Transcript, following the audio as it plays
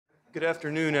Good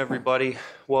afternoon, everybody.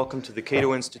 Welcome to the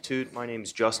Cato Institute. My name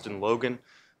is Justin Logan.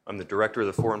 I'm the director of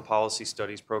the Foreign Policy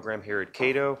Studies program here at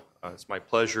Cato. It's my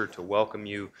pleasure to welcome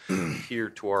you here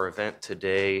to our event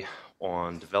today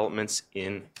on developments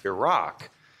in Iraq.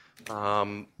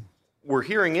 We're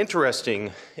hearing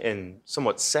interesting and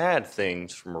somewhat sad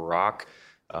things from Iraq.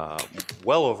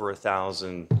 Well over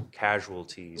 1,000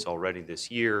 casualties already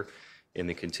this year in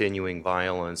the continuing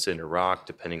violence in Iraq,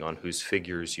 depending on whose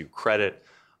figures you credit.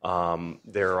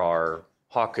 There are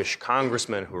hawkish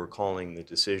congressmen who are calling the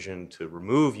decision to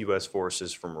remove U.S.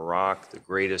 forces from Iraq the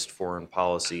greatest foreign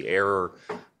policy error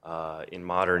in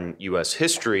modern U.S.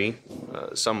 history.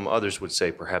 Some others would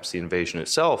say perhaps the invasion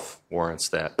itself warrants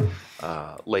that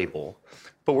label.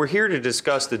 But we're here to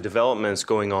discuss the developments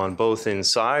going on both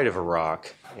inside of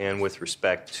Iraq and with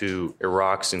respect to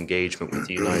Iraq's engagement with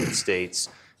the United States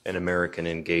and American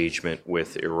engagement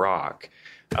with Iraq.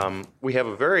 We have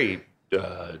a very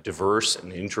diverse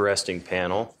and interesting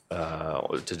panel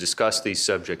to discuss these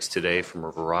subjects today from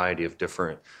a variety of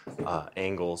different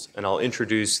angles, and I'll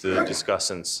introduce the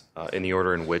discussants in the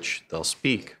order in which they'll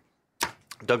speak.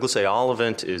 Douglas A.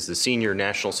 Ollivant is the Senior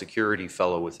National Security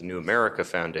Fellow with the New America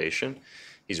Foundation.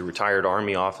 He's a retired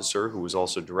Army officer who was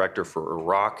also director for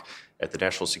Iraq at the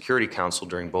National Security Council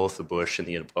during both the Bush and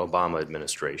the Obama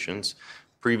administrations.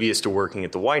 Previous to working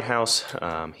at the White House,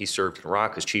 he served in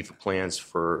Iraq as chief of plans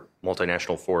for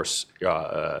multinational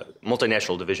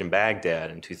division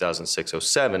Baghdad in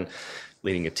 2006-07,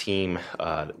 leading a team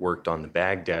that worked on the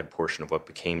Baghdad portion of what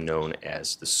became known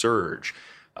as the Surge.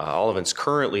 Ollivant's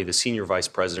currently the senior vice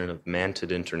president of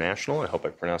Mantid International, I hope I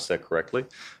pronounced that correctly,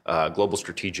 a global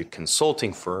strategic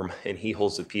consulting firm, and he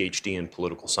holds a PhD in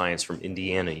political science from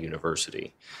Indiana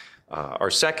University.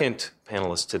 Our second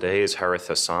panelist today is Harith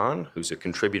Hassan, who's a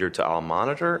contributor to Al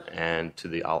Monitor and to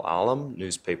the Al Alam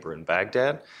newspaper in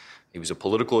Baghdad. He was a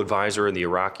political advisor in the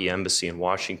Iraqi embassy in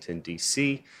Washington,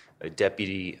 D.C., a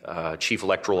deputy chief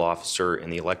electoral officer in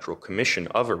the Electoral Commission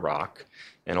of Iraq,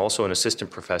 and also an assistant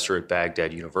professor at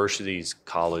Baghdad University's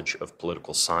College of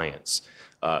Political Science.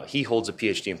 He holds a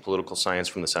PhD in political science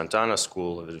from the Sant'Anna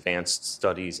School of Advanced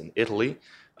Studies in Italy,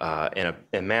 and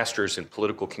a master's in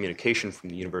political communication from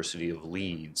the University of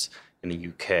Leeds in the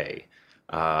UK.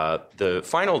 The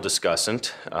final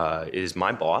discussant is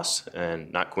my boss,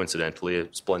 and not coincidentally, a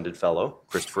splendid fellow,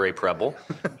 Christopher A. Preble,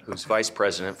 who's Vice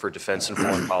President for Defense and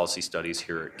Foreign Policy Studies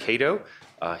here at Cato.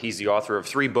 He's the author of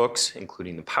 3 books,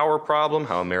 including The Power Problem,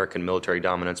 How American Military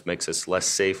Dominance Makes Us Less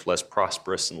Safe, Less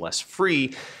Prosperous, and Less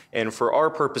Free. And for our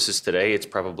purposes today, it's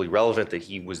probably relevant that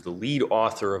he was the lead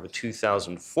author of a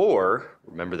 2004,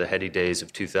 remember the heady days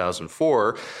of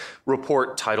 2004,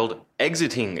 report titled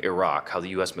Exiting Iraq, How the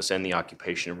U.S. Must End the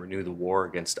Occupation and Renew the War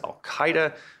Against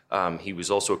Al-Qaeda. He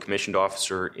was also a commissioned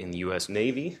officer in the U.S.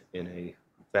 Navy in a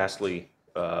vastly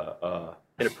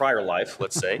in a prior life,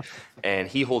 let's say, and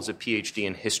he holds a PhD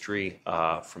in history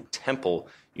from Temple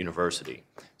University.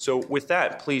 So with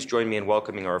that, please join me in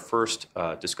welcoming our first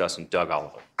discussant, Doug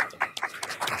Ollivant.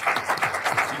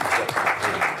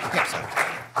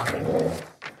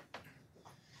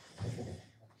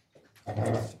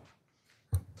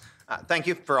 Thank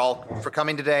you for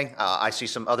coming today. I see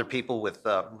some other people with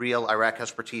real Iraq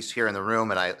expertise here in the room,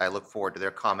 and I look forward to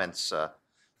their comments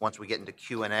once we get into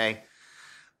Q&A.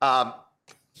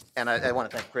 And I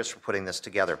want to thank Chris for putting this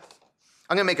together.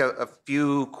 I'm going to make a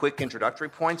few quick introductory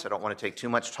points. I don't want to take too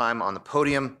much time on the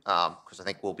podium because I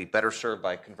think we'll be better served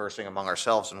by conversing among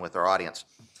ourselves and with our audience.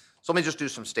 So let me just do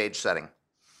some stage setting.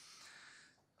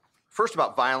 First,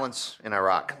 about violence in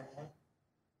Iraq.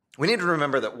 We need to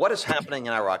remember that what is happening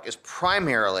in Iraq is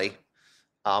primarily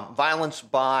violence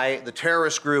by the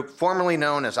terrorist group formerly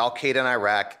known as Al-Qaeda in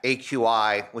Iraq,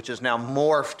 AQI, which is now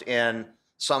morphed in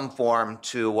some form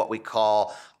to what we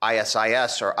call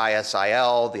ISIS or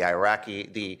ISIL,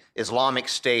 the Islamic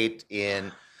State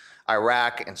in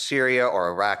Iraq and Syria, or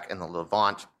Iraq and the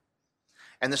Levant.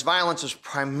 And this violence is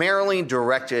primarily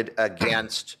directed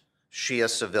against Shia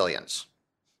civilians.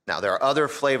 Now, there are other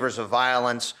flavors of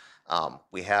violence.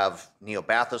 We have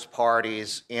neo-Ba'athist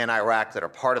parties in Iraq that are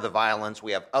part of the violence.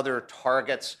 We have other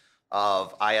targets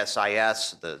of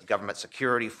ISIS, the government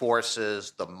security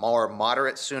forces, the more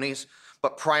moderate Sunnis.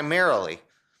 But primarily,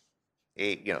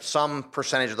 some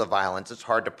percentage of the violence, it's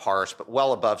hard to parse, but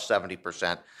well above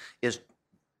 70%, is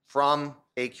from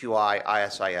AQI,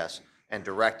 ISIS, and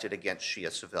directed against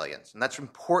Shia civilians. And that's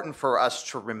important for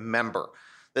us to remember.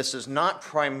 This is not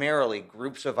primarily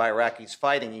groups of Iraqis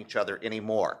fighting each other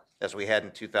anymore, as we had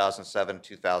in 2007,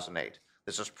 2008.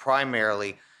 This is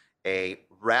primarily a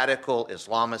radical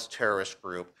Islamist terrorist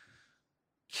group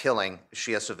killing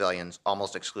Shia civilians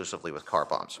almost exclusively with car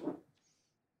bombs.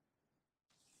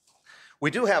 We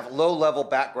do have low-level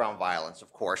background violence,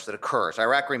 of course, that occurs.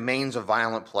 Iraq remains a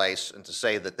violent place, and to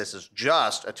say that this is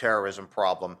just a terrorism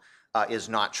problem is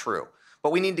not true.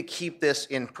 But we need to keep this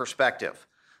in perspective.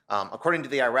 According to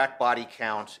the Iraq body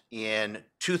count in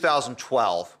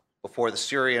 2012, before the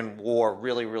Syrian war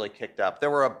really kicked up, there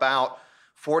were about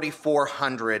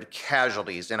 4,400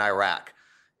 casualties in Iraq,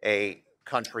 a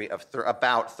country of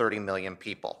about 30 million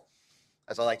people.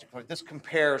 As I like to point, this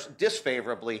compares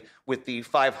disfavorably with the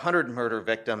 500 murder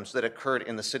victims that occurred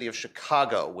in the city of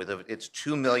Chicago with its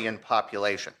 2 million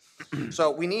population. So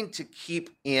we need to keep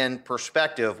in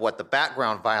perspective what the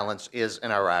background violence is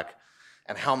in Iraq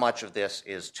and how much of this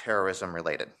is terrorism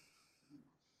related.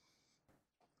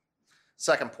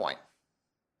 Second point.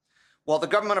 While the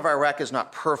government of Iraq is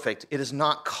not perfect, it is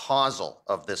not causal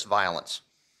of this violence.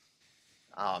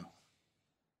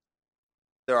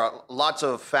 There are lots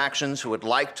of factions who would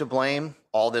like to blame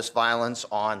all this violence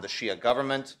on the Shia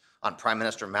government, on Prime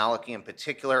Minister Maliki in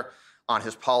particular, on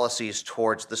his policies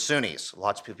towards the Sunnis.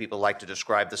 Lots of people like to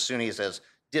describe the Sunnis as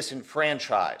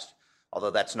disenfranchised,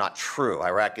 although that's not true.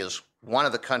 Iraq is one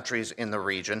of the countries in the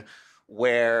region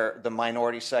where the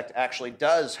minority sect actually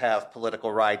does have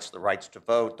political rights, the rights to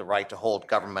vote, the right to hold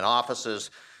government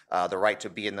offices, the right to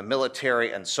be in the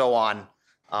military, and so on.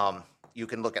 You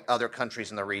can look at other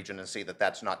countries in the region and see that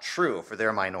that's not true for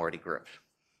their minority groups.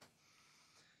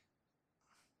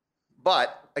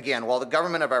 But again, while the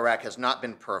government of Iraq has not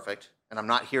been perfect, and I'm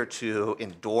not here to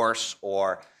endorse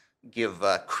or give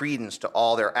credence to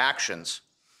all their actions,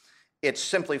 it's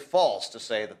simply false to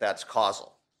say that that's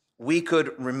causal. We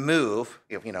could remove,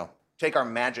 take our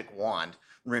magic wand,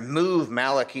 remove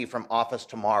Maliki from office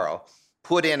tomorrow,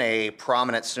 put in a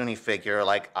prominent Sunni figure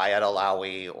like Ayad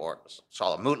Alawi or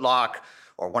Salah Mutlaq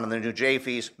or one of the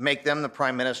Nujafis, make them the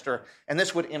prime minister, and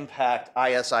this would impact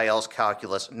ISIL's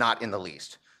calculus not in the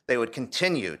least. They would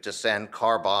continue to send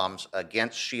car bombs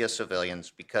against Shia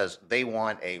civilians because they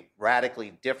want a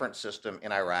radically different system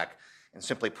in Iraq, and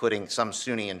simply putting some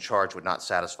Sunni in charge would not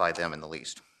satisfy them in the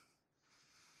least.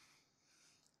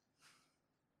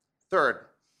 Third,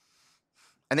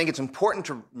 I think it's important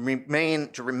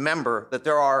to remember that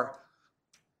there are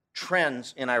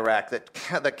trends in Iraq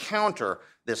that counter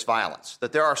this violence,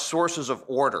 that there are sources of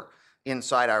order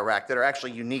inside Iraq that are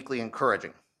actually uniquely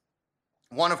encouraging.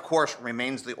 One, of course,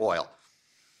 remains the oil.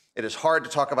 It is hard to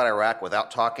talk about Iraq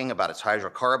without talking about its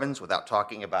hydrocarbons, without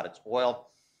talking about its oil.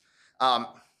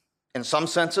 In some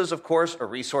senses, of course, a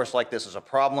resource like this is a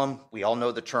problem. We all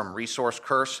know the term resource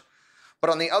curse. But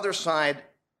on the other side,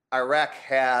 Iraq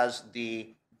has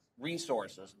the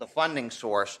resources, the funding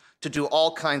source, to do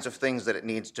all kinds of things that it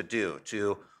needs to do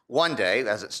to one day,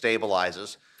 as it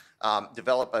stabilizes,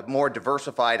 develop a more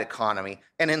diversified economy,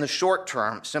 and in the short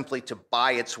term, simply to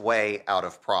buy its way out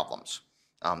of problems.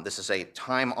 This is a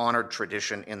time-honored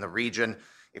tradition in the region.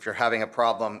 If you're having a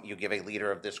problem, you give a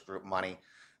leader of this group money,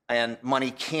 and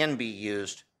money can be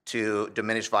used to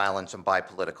diminish violence and buy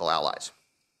political allies.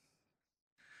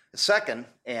 Second,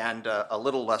 and a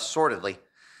little less sordidly,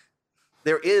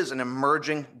 there is an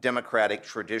emerging democratic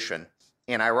tradition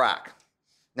in Iraq.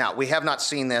 Now, we have not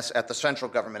seen this at the central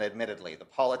government, admittedly. The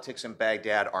politics in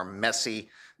Baghdad are messy,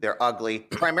 they're ugly,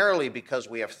 primarily because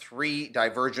we have three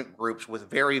divergent groups with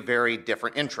very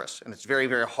different interests, and it's very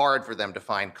hard for them to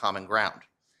find common ground.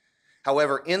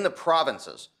 However, in the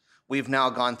provinces, we've now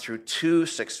gone through two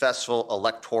successful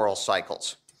electoral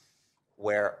cycles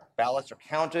where ballots are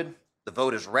counted, the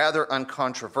vote is rather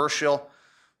uncontroversial.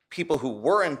 People who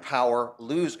were in power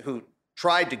who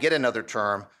tried to get another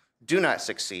term, do not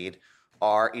succeed,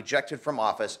 are ejected from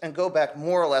office and go back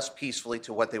more or less peacefully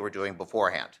to what they were doing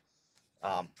beforehand.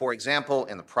 For example,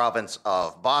 in the province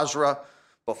of Basra,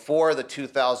 before the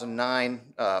 2009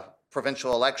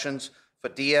 provincial elections,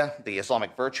 Fadiyah, the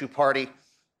Islamic Virtue Party,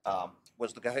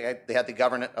 they had the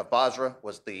governor of Basra,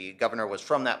 the governor was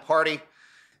from that party.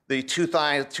 The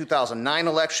 2009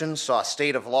 elections saw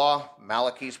State of Law,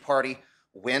 Maliki's party,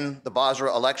 win the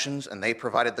Basra elections, and they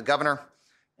provided the governor.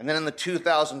 And then in the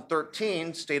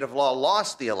 2013, State of Law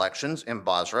lost the elections in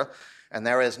Basra, and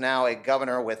there is now a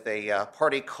governor with a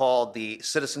party called the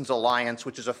Citizens Alliance,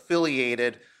 which is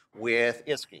affiliated with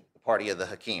ISKI, the party of the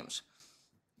Hakims.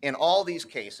 In all these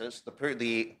cases,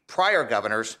 the prior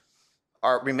governors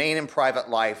remain in private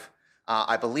life.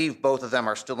 I believe both of them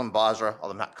are still in Basra,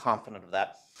 although I'm not confident of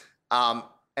that.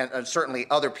 And certainly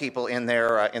other people in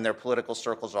their political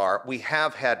circles are. We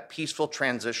have had peaceful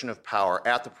transition of power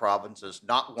at the provinces,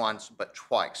 not once, but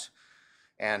twice.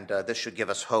 And this should give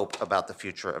us hope about the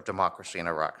future of democracy in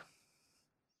Iraq.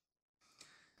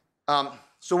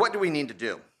 So what do we need to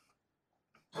do?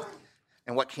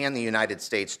 And what can the United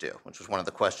States do? Which was one of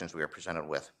the questions we were presented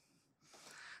with.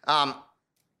 I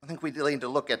think we really need to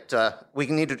look at, we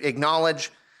need to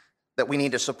acknowledge that we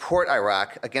need to support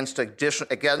Iraq against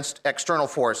external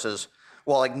forces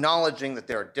while acknowledging that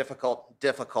there are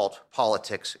difficult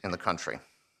politics in the country.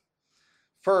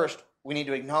 First, we need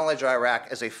to acknowledge Iraq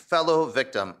as a fellow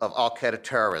victim of al-Qaeda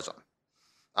terrorism.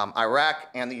 Iraq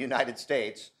and the United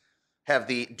States have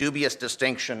the dubious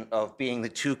distinction of being the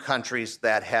two countries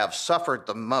that have suffered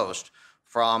the most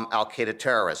from al-Qaeda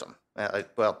terrorism.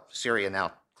 Well, Syria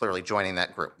now clearly joining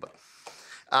that group. But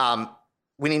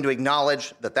we need to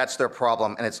acknowledge that that's their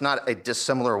problem, and it's not a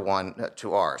dissimilar one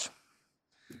to ours.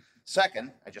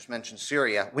 Second, I just mentioned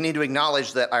Syria. We need to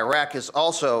acknowledge that Iraq is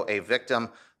also a victim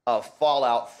of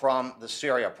fallout from the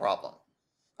Syria problem.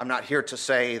 I'm not here to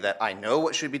say that I know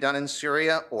what should be done in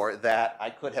Syria or that I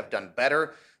could have done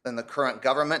better than the current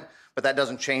government, but that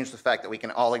doesn't change the fact that we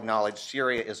can all acknowledge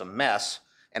Syria is a mess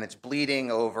and it's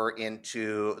bleeding over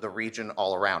into the region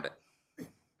all around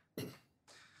it.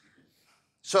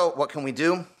 So what can we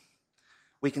do?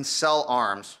 We can sell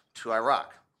arms to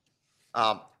Iraq.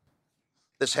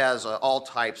 This has all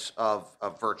types of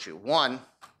virtue. One,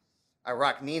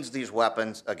 Iraq needs these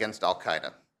weapons against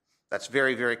al-Qaeda. That's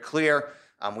very, very clear.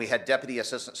 We had Deputy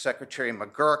Assistant Secretary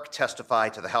McGurk testify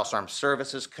to the House Armed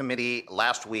Services Committee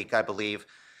last week, I believe,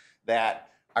 that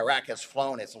Iraq has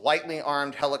flown its lightly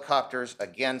armed helicopters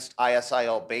against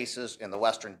ISIL bases in the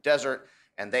Western Desert,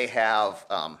 and they have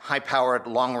high-powered,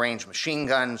 long-range machine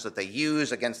guns that they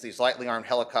use against these lightly armed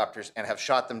helicopters and have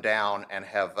shot them down and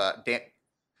have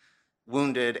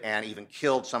wounded and even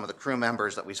killed some of the crew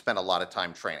members that we spent a lot of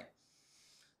time training.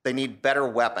 They need better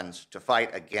weapons to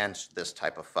fight against this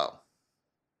type of foe.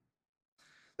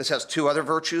 This has two other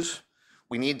virtues.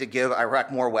 We need to give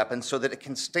Iraq more weapons so that it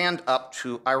can stand up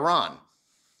to Iran.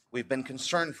 We've been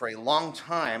concerned for a long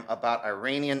time about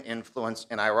Iranian influence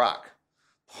in Iraq.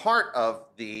 Part of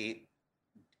the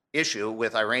issue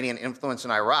with Iranian influence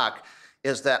in Iraq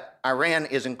is that Iran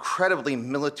is incredibly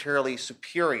militarily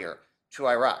superior to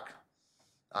Iraq.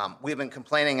 We've been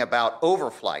complaining about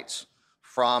overflights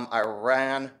from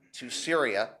Iran to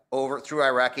Syria through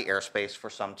Iraqi airspace for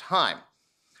some time.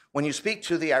 When you speak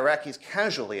to the Iraqis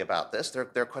casually about this,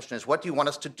 their question is, what do you want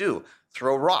us to do?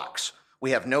 Throw rocks.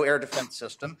 We have no air defense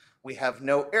system. We have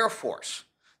no air force.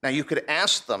 Now, you could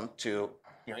ask them to,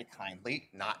 very kindly,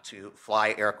 not to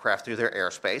fly aircraft through their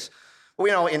airspace. But,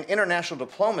 you know, in international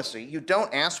diplomacy, you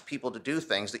don't ask people to do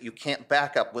things that you can't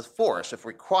back up with force if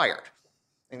required.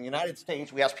 In the United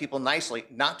States, we ask people nicely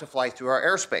not to fly through our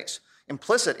airspace.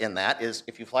 Implicit in that is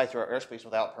if you fly through our airspace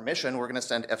without permission, we're going to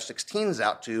send F-16s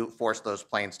out to force those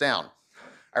planes down.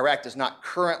 Iraq does not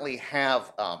currently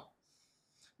have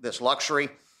this luxury.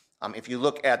 If you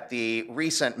look at the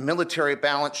recent military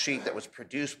balance sheet that was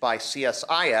produced by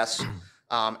CSIS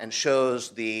and shows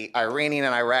the Iranian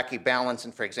and Iraqi balance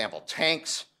in, for example,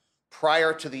 tanks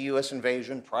prior to the U.S.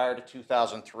 invasion, prior to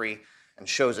 2003, and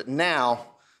shows it now,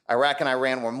 Iraq and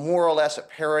Iran were more or less at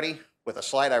parity with a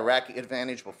slight Iraqi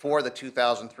advantage before the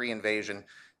 2003 invasion.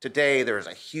 Today, there is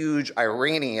a huge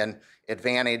Iranian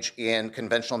advantage in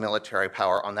conventional military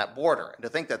power on that border. And to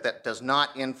think that that does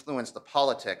not influence the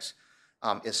politics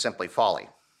is simply folly.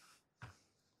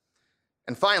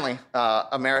 And finally,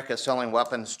 America selling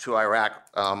weapons to Iraq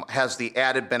has the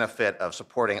added benefit of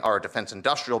supporting our defense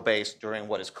industrial base during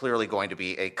what is clearly going to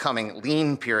be a coming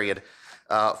lean period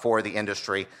for the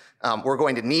industry. We're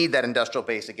going to need that industrial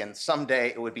base again someday.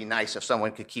 It would be nice if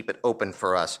someone could keep it open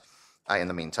for us in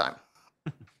the meantime.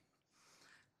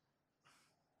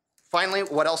 Finally,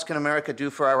 what else can America do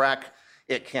for Iraq?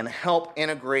 It can help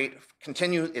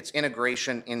continue its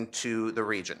integration into the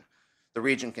region. The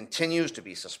region continues to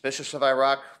be suspicious of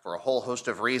Iraq for a whole host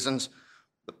of reasons.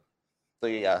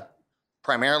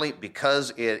 Primarily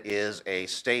because it is a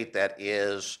state that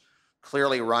is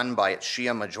clearly run by its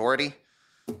Shia majority,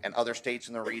 and other states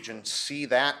in the region see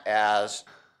that as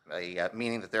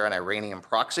meaning that they're an Iranian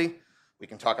proxy. We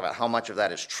can talk about how much of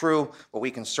that is true, but we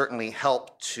can certainly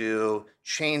help to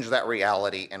change that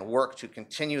reality and work to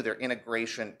continue their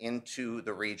integration into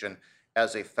the region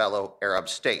as a fellow Arab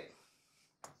state.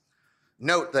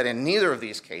 Note that in neither of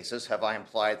these cases have I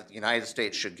implied that the United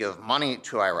States should give money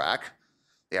to Iraq.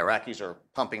 The Iraqis are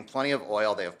pumping plenty of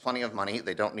oil. They have plenty of money.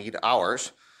 They don't need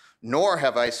ours. Nor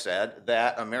have I said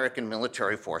that American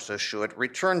military forces should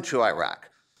return to Iraq.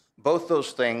 Both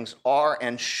those things are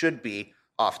and should be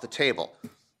off the table.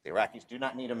 The Iraqis do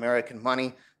not need American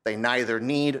money. They neither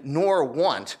need nor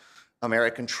want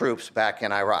American troops back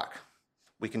in Iraq.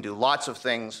 We can do lots of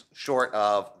things short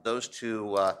of those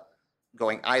two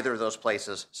going either of those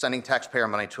places, sending taxpayer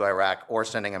money to Iraq or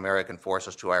sending American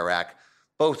forces to Iraq,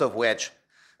 both of which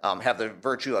have the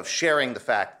virtue of sharing the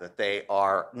fact that they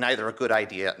are neither a good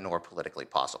idea nor politically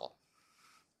possible.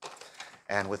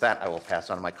 And with that, I will pass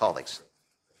on to my colleagues.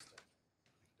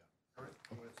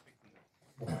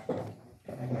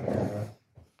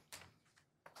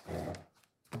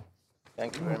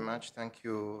 Thank you very much. Thank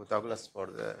you, Douglas, for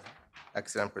the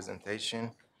excellent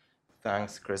presentation.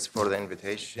 Thanks, Chris, for the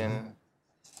invitation.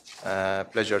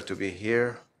 Pleasure to be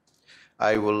here.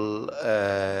 I will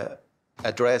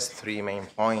address three main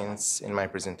points in my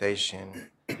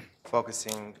presentation,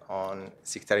 focusing on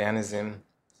sectarianism,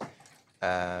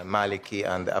 Maliki,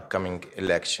 and the upcoming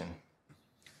election.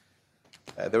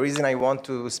 The reason I want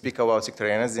to speak about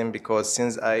sectarianism because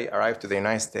since I arrived to the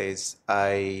United States,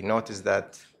 I noticed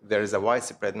that there is a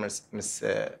widespread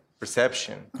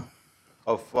misperception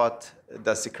of what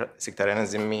does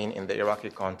sectarianism mean in the Iraqi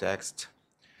context.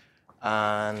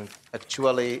 And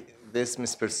actually, this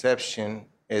misperception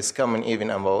is common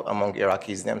even among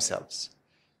Iraqis themselves.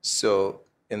 So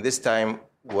in this time,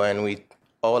 when we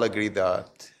all agree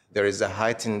that there is a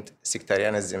heightened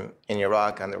sectarianism in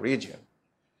Iraq and the region,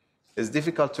 it's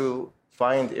difficult to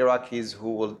find Iraqis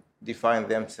who will define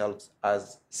themselves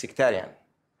as sectarian.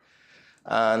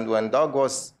 And when Doug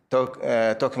was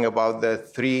talking about the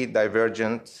three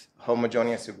divergent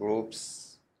homogeneous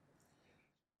groups,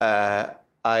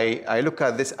 I look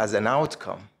at this as an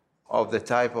outcome of the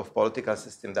type of political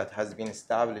system that has been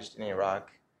established in Iraq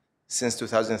since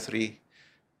 2003,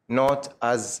 not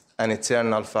as an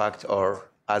eternal fact or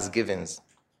as givens.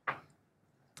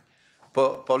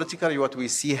 Politically, what we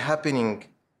see happening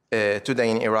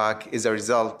today in Iraq is a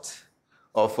result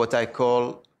of what I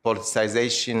call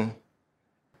politicization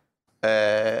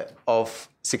of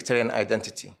sectarian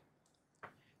identity.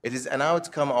 It is an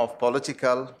outcome of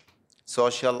political,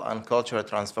 social, and cultural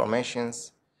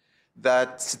transformations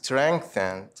that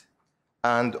strengthened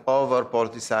and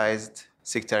over-politicized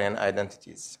sectarian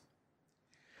identities.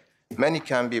 Many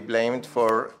can be blamed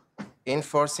for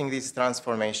enforcing these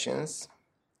transformations.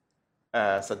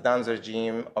 Saddam's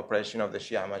regime, oppression of the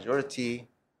Shia majority,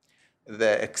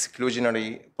 the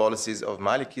exclusionary policies of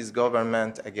Maliki's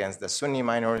government against the Sunni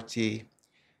minority,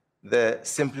 the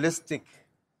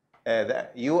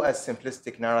US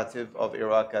simplistic narrative of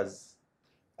Iraq as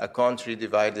a country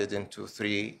divided into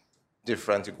three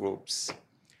different groups.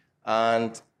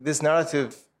 And this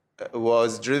narrative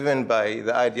was driven by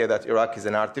the idea that Iraq is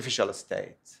an artificial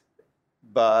state.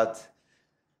 But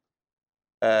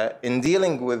in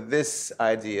dealing with this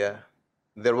idea,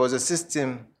 there was a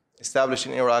system established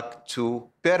in Iraq to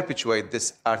perpetuate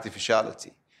this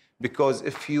artificiality. Because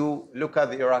if you look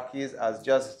at the Iraqis as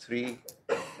just three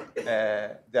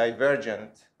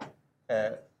divergent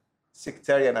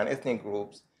sectarian and ethnic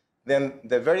groups, then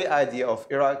the very idea of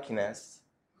Iraqiness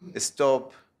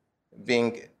stopped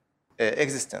being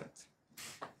existent.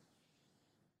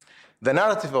 The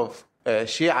narrative of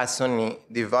Shia-Sunni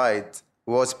divide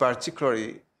was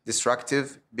particularly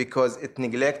destructive because it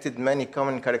neglected many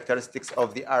common characteristics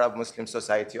of the Arab Muslim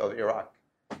society of Iraq.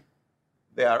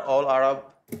 They are all Arab,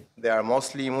 they are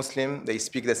mostly Muslim, they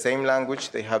speak the same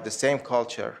language, they have the same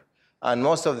culture, and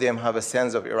most of them have a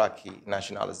sense of Iraqi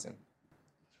nationalism.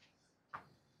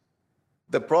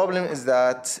 The problem is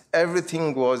that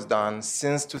everything was done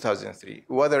since 2003,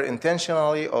 whether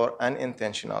intentionally or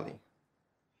unintentionally,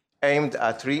 aimed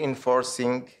at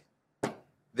reinforcing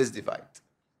this divide.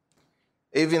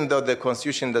 Even though the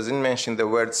Constitution doesn't mention the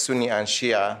words Sunni and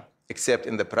Shia, except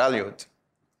in the prelude,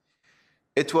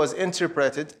 it was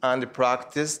interpreted and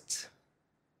practiced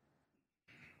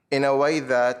in a way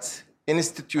that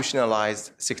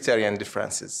institutionalized sectarian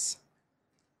differences.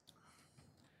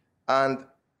 And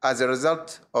as a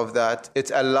result of that,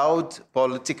 it allowed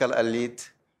political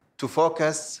elite to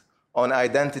focus on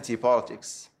identity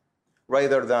politics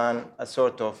rather than a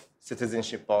sort of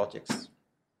citizenship politics.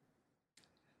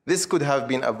 This could have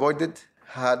been avoided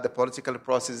had the political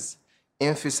process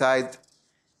emphasized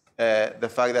the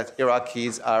fact that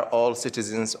Iraqis are all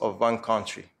citizens of one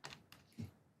country.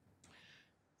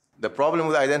 The problem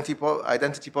with identity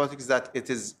politics is that it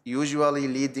is usually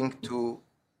leading to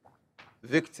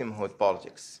victimhood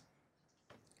politics.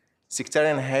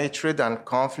 Sectarian hatred and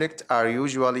conflict are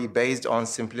usually based on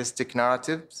simplistic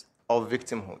narratives of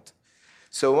victimhood.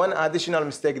 So one additional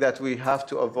mistake that we have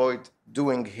to avoid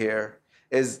doing here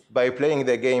is by playing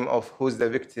the game of who's the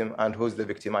victim and who's the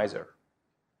victimizer.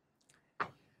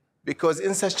 Because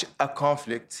in such a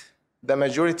conflict, the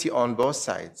majority on both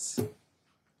sides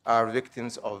are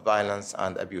victims of violence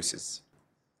and abuses.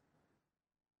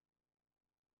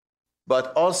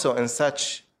 But also in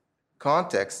such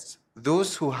contexts,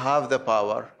 those who have the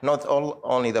power, not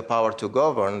only the power to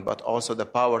govern, but also the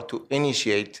power to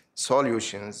initiate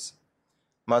solutions,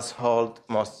 must hold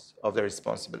most of the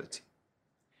responsibility.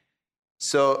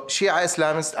 So Shia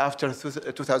Islamists after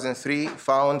 2003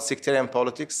 found sectarian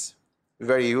politics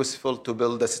very useful to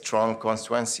build a strong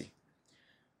constituency.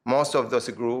 Most of those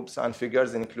groups and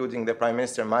figures, including the Prime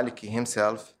Minister Maliki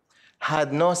himself,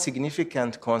 had no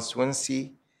significant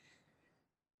constituency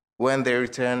when they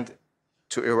returned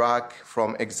to Iraq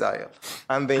from exile,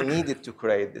 and they needed to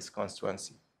create this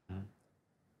constituency.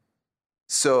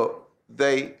 So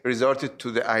they resorted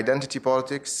to the identity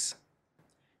politics,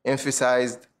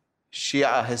 emphasized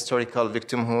Shia historical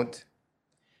victimhood,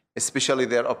 especially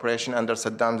their operation under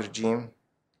Saddam's regime,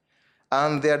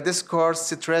 and their discourse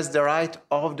stressed the right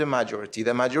of the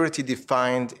majority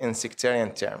defined in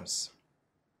sectarian terms,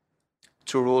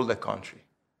 to rule the country.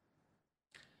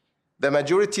 The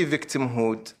majority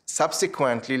victimhood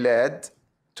subsequently led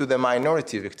to the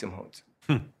minority victimhood.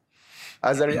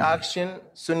 As a reaction,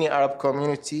 Sunni Arab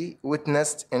community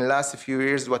witnessed in the last few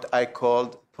years what I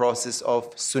called process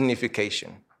of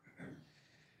Sunnification,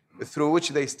 through which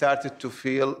they started to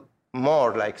feel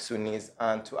more like Sunnis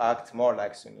and to act more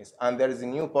like Sunnis. And there is a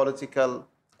new political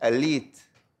elite,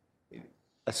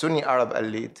 a Sunni Arab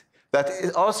elite, that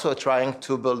is also trying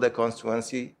to build a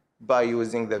constituency by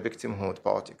using the victimhood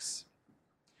politics.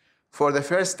 For the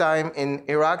first time in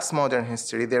Iraq's modern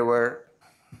history, there were,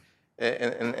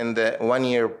 in the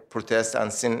one-year protest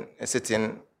and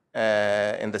sit-in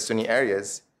in the Sunni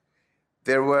areas,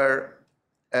 there were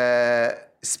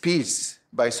speeches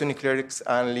by Sunni clerics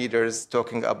and leaders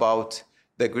talking about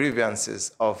the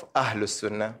grievances of Ahlus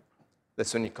Sunnah, the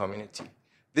Sunni community.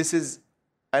 This is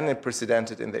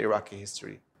unprecedented in the Iraqi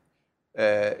history.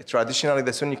 Traditionally,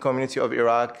 the Sunni community of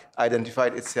Iraq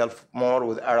identified itself more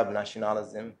with Arab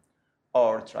nationalism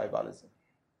or tribalism.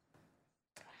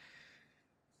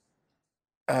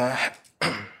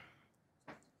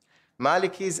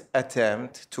 Maliki's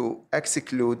attempt to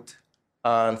exclude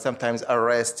and sometimes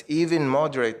arrest even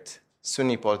moderate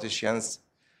Sunni politicians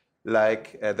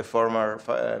like the former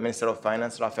Minister of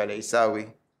Finance, Rafi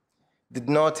al-Isawi, did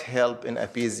not help in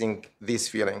appeasing these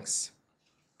feelings.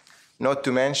 Not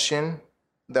to mention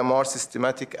the more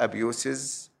systematic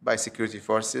abuses by security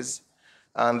forces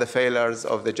and the failures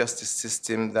of the justice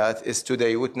system that is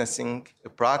today witnessing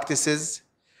practices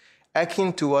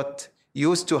akin to what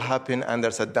used to happen under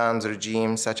Saddam's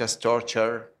regime, such as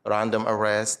torture, random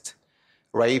arrest,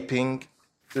 raping,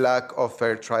 lack of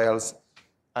fair trials,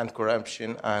 and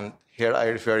corruption. And here I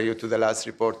refer you to the last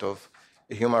report of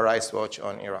Human Rights Watch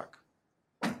on Iraq.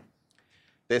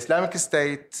 The Islamic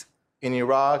State in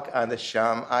Iraq and the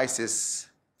Sham, ISIS,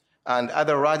 and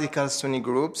other radical Sunni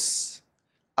groups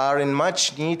are in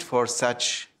much need for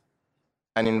such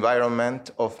an environment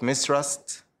of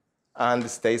mistrust and the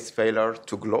state's failure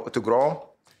to grow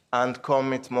and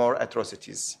commit more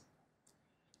atrocities.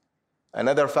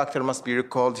 Another factor must be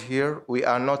recalled here. We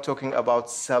are not talking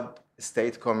about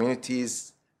sub-state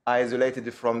communities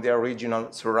isolated from their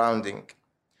regional surrounding.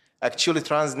 Actually,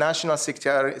 transnational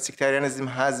sectarianism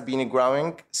has been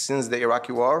growing since the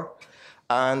Iraqi war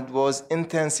and was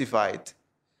intensified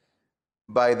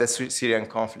by the Syrian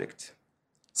conflict.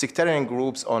 Sectarian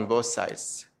groups on both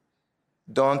sides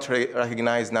don't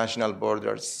recognize national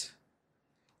borders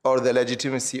or the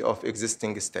legitimacy of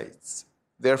existing states.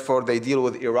 Therefore, they deal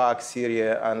with Iraq,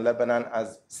 Syria, and Lebanon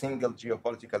as single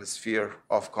geopolitical sphere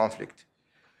of conflict,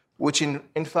 which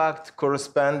in fact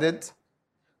corresponded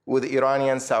with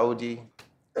Iranian-Saudi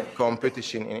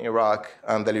competition in Iraq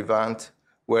and the Levant,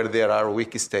 where there are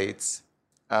weak states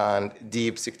and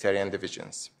deep sectarian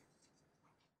divisions.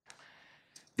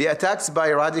 The attacks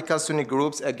by radical Sunni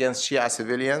groups against Shia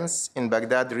civilians in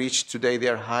Baghdad reached today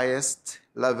their highest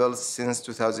levels since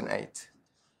 2008.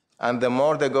 And the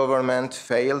more the government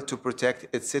failed to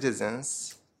protect its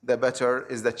citizens, the better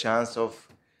is the chance of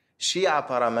Shia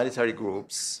paramilitary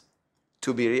groups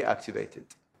to be reactivated,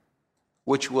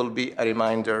 which will be a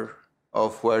reminder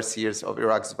of worse years of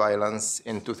Iraq's violence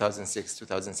in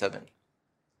 2006-2007.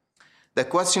 The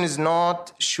question is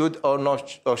not should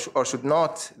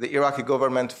not the Iraqi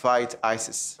government fight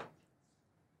ISIS,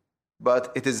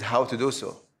 but it is how to do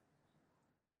so.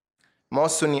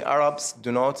 Most Sunni Arabs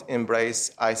do not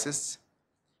embrace ISIS.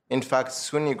 In fact,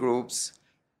 Sunni groups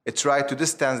try to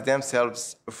distance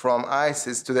themselves from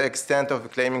ISIS to the extent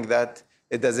of claiming that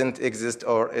it doesn't exist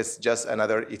or it's just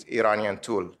another Iranian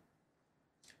tool.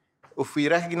 If we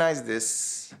recognize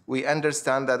this, we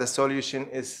understand that the solution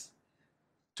is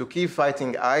to keep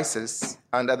fighting ISIS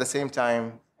and at the same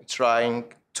time trying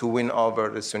to win over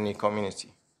the Sunni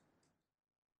community.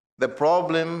 The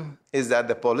problem is that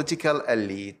the political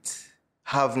elite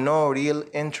have no real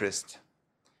interest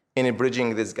in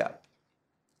bridging this gap.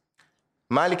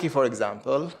 Maliki, for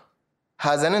example,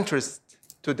 has an interest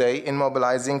today in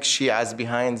mobilizing Shias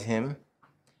behind him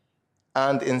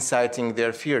and inciting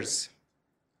their fears.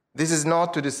 This is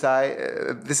not to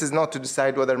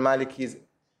decide whether Maliki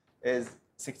is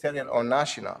sectarian or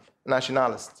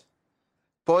nationalist.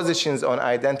 Positions on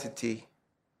identity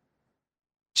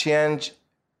change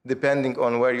depending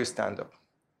on where you stand up.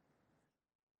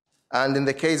 And in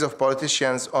the case of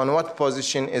politicians, on what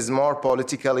position is more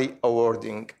politically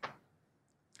awarding.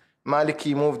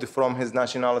 Maliki moved from his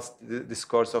nationalist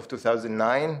discourse of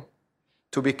 2009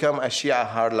 to become a Shia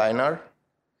hardliner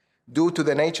due to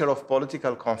the nature of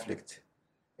political conflict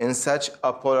in such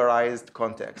a polarized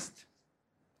context.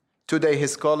 Today,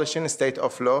 his coalition, State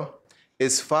of Law,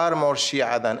 is far more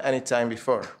Shia than any time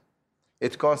before.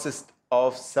 It consists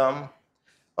of some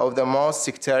of the most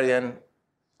sectarian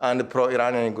and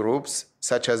pro-Iranian groups,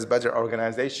 such as Badr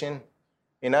Organization,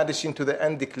 in addition to the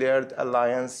undeclared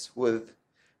alliance with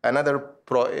another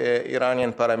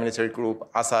pro-Iranian paramilitary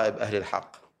group, Asa'ib Ahl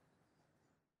al-Haq.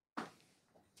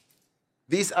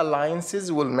 These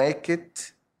alliances will make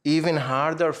it even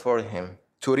harder for him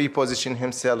to reposition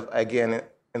himself again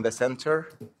in the center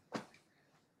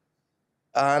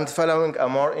and following a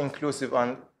more inclusive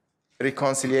and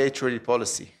reconciliatory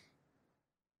policy.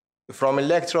 From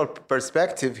electoral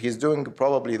perspective, he's doing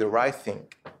probably the right thing.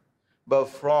 But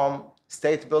from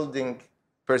state-building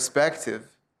perspective,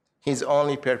 he's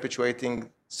only perpetuating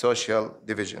social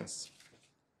divisions.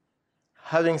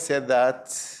 Having said that,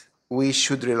 we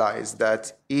should realize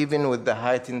that even with the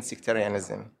heightened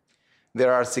sectarianism,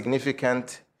 there are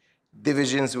significant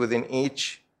divisions within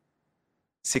each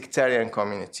sectarian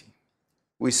community.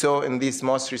 We saw in these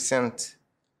most recent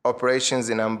operations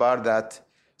in Anbar that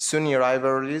Sunni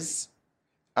rivalries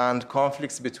and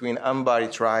conflicts between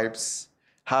Anbari tribes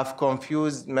have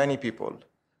confused many people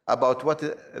about what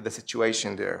the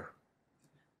situation there.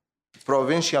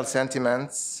 Provincial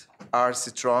sentiments are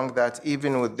strong that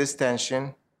even with this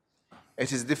tension,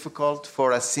 it is difficult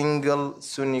for a single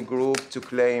Sunni group to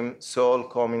claim sole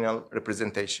communal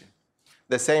representation.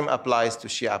 The same applies to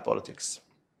Shia politics.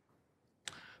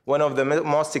 One of the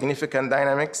most significant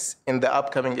dynamics in the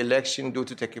upcoming election due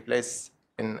to take place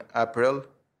in April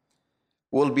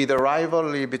will be the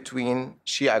rivalry between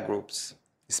Shia groups,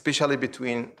 especially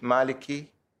between Maliki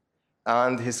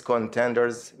and his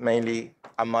contenders, mainly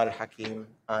Ammar al-Hakim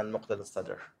and Muqtada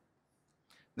al-Sadr.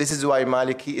 This is why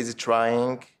Maliki is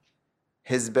trying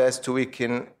his best to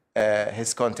weaken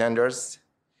his contenders.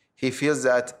 He feels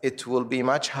that it will be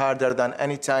much harder than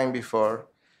any time before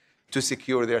to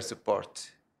secure their support.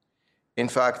 In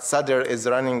fact, Sadr is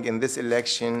running in this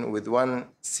election with one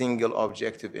single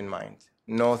objective in mind: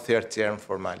 no third term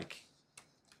for Maliki.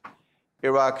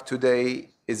 Iraq today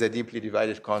is a deeply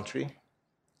divided country.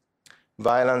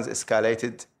 Violence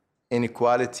escalated,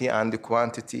 inequality and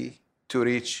quantity to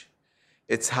reach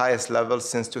its highest level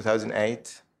since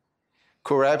 2008.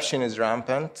 Corruption is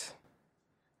rampant.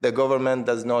 The government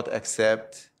does not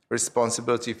accept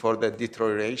responsibility for the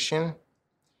deterioration.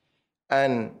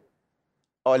 And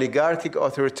oligarchic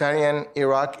authoritarian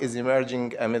Iraq is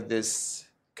emerging amid this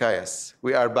chaos.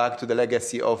 We are back to the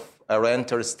legacy of a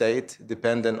renter state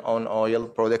dependent on oil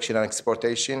production and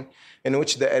exportation, in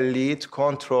which the elite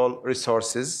control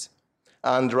resources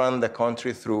and run the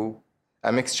country through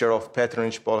a mixture of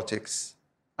patronage politics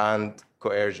and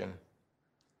coercion.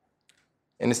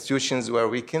 Institutions were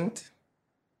weakened.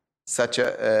 Such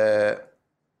a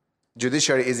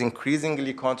judiciary is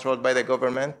increasingly controlled by the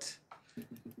government.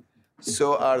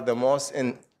 So are the most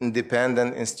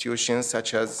independent institutions,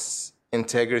 such as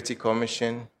Integrity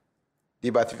Commission,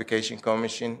 Debathification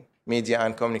Commission, Media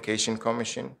and Communication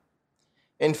Commission.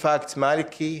 In fact,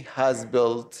 Maliki has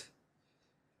built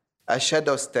a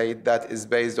shadow state that is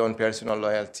based on personal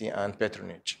loyalty and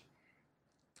patronage.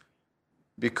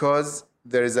 Because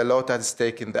there is a lot at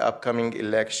stake in the upcoming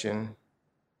election,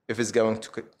 if it's going to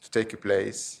take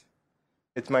place,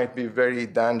 it might be a very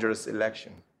dangerous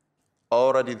election.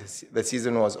 Already the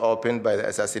season was opened by the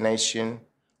assassination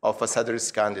of a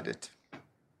Sadrist candidate.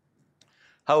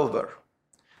 However,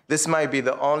 this might be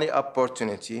the only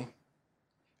opportunity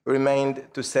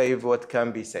remained to save what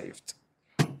can be saved.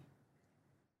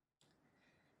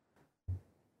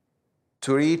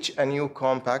 To reach a new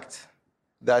compact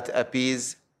that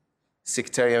appease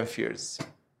sectarian fears.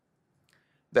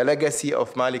 The legacy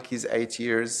of Maliki's 8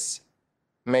 years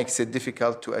makes it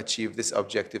difficult to achieve this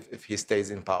objective if he stays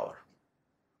in power.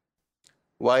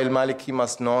 While Maliki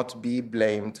must not be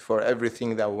blamed for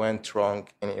everything that went wrong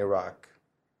in Iraq,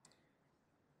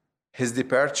 His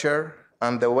departure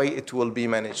and the way it will be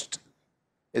managed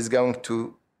is going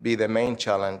to be the main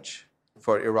challenge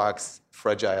for Iraq's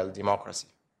fragile democracy.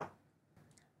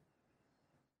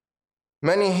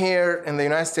 Many here in the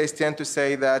United States tend to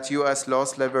say that US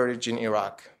lost leverage in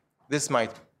Iraq. This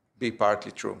might be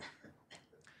partly true.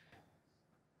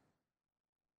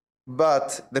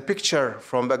 But the picture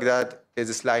from Baghdad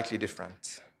is slightly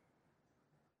different.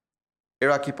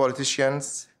 Iraqi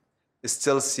politicians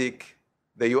still seek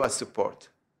the US support.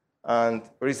 And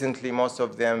recently, most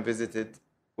of them visited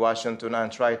Washington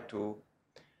and tried to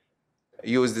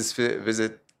use these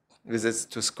visits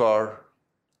to score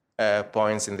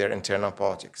points in their internal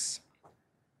politics.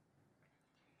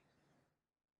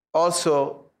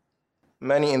 Also,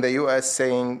 many in the US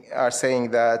are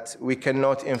saying that we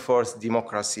cannot enforce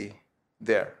democracy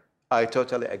there. I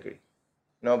totally agree.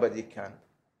 Nobody can.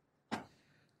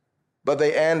 But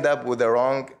they end up with the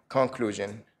wrong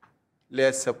conclusion.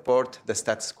 Let's support the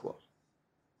status quo.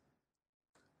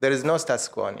 There is no status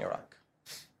quo in Iraq.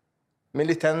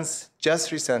 Militants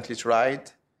just recently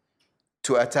tried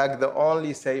to attack the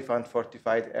only safe and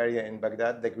fortified area in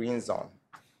Baghdad, the Green Zone,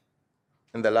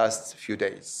 in the last few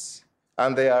days.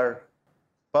 And they are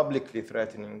publicly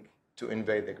threatening to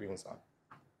invade the Green Zone.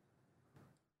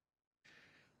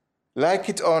 Like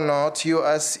it or not,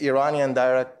 US-Iranian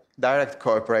direct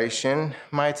cooperation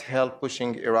might help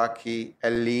pushing Iraqi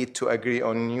elite to agree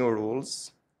on new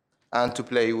rules and to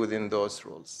play within those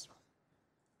rules.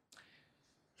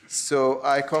 So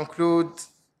I conclude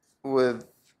with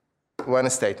one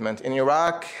statement. In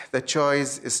Iraq, the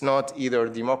choice is not either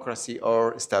democracy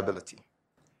or stability.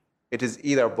 It is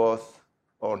either both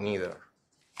or neither.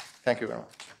 Thank you very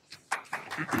much.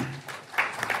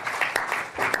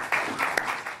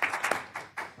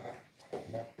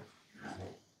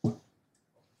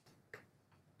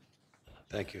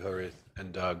 Thank you, Harith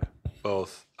and Doug,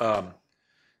 both.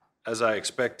 As I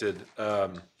expected,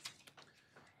 the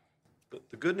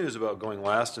good news about going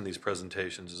last in these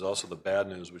presentations is also the bad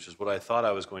news, which is what I thought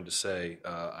I was going to say.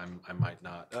 I might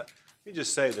not. Let me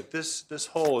just say that this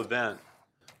whole event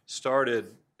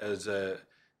started as a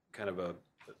kind of a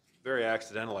very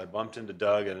accidental. I bumped into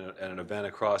Doug at an event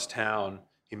across town.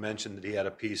 He mentioned that he had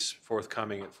a piece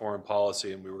forthcoming at Foreign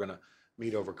Policy, and we were going to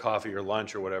meet over coffee or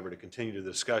lunch or whatever to continue the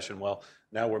discussion. Well,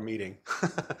 now we're meeting.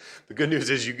 The good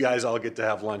news is you guys all get to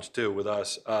have lunch too with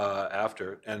us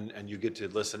after, and you get to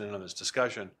listen in on this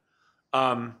discussion.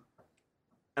 And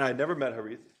I'd never met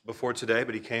Harith before today,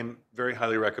 but he came very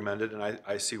highly recommended, and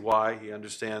I see why. He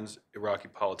understands Iraqi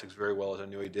politics very well, as I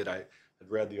knew he did. I had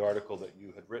read the article that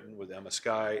you had written with Emma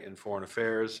Skye in Foreign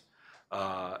Affairs.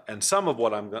 And some of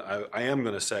what I am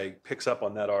going to say picks up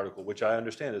on that article, which I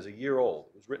understand is a year old.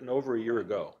 It was written over a year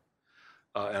ago.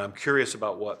 And I'm curious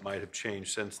about what might have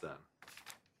changed since then.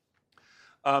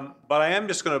 But I am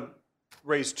just going to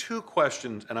raise two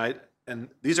questions, and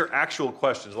these are actual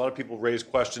questions. A lot of people raise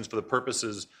questions for the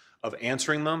purposes of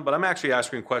answering them, but I'm actually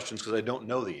asking questions because I don't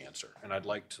know the answer, and I'd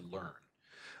like to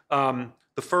learn.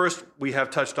 The first we have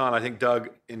touched on, I think Doug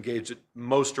engaged it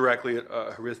most directly,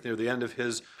 Harith near the end of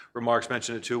his remarks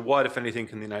mentioned it too. What, if anything,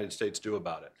 can the United States do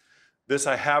about it? This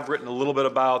I have written a little bit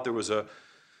about. There was a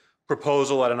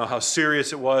proposal, I don't know how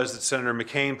serious it was, that Senator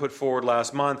McCain put forward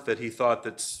last month, that he thought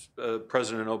that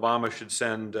President Obama should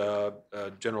send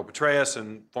General Petraeus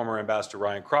and former Ambassador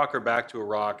Ryan Crocker back to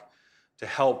Iraq to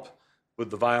help with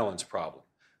the violence problem.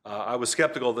 I was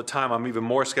skeptical at the time. I'm even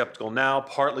more skeptical now,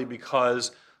 partly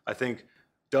because I think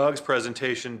Doug's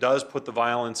presentation does put the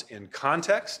violence in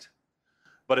context,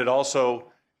 but it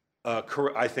also,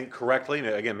 I think correctly,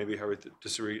 again, maybe I would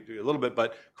disagree a little bit,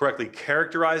 but correctly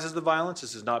characterizes the violence.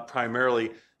 This is not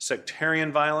primarily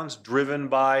sectarian violence driven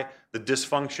by the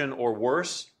dysfunction or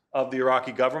worse of the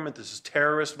Iraqi government. This is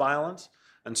terrorist violence.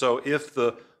 And so if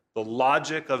the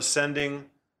logic of sending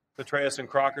Petraeus and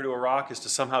Crocker to Iraq is to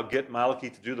somehow get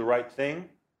Maliki to do the right thing,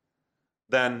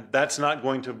 then that's not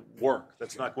going to work.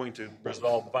 That's not going to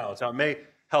resolve the violence. Now, it may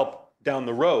help down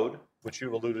the road, which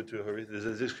you alluded to, Harith,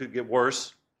 this could get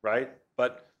worse, right?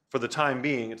 But for the time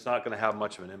being, it's not going to have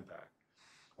much of an impact.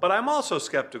 But I'm also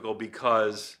skeptical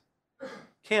because,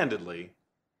 candidly,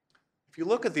 if you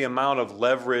look at the amount of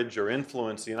leverage or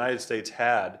influence the United States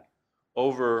had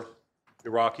over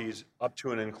Iraqis up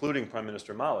to and including Prime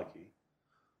Minister Maliki,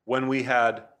 when we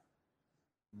had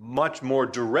much more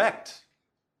direct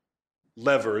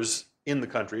levers in the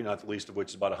country, not the least of which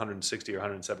is about 160 or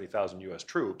 170,000 US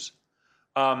troops.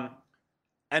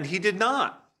 And he did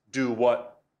not do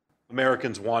what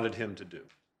Americans wanted him to do,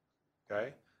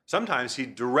 okay? Sometimes he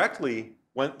directly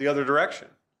went the other direction.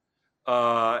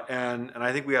 And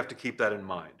I think we have to keep that in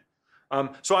mind.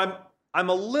 So I'm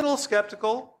a little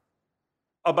skeptical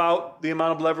about the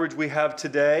amount of leverage we have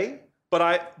today.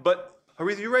 But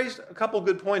Harith, you raised a couple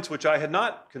good points which I had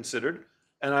not considered,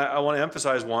 and I want to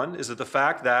emphasize one, is that the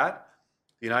fact that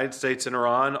the United States and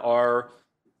Iran are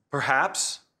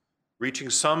perhaps reaching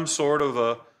some sort of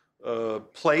a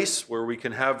place where we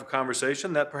can have a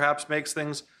conversation that perhaps makes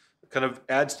things, kind of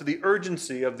adds to the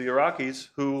urgency of the Iraqis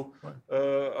who,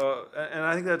 and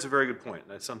I think that's a very good point.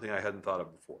 That's something I hadn't thought of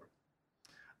before.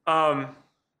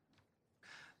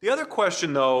 The other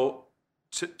question, though,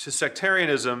 to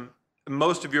sectarianism,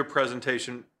 most of your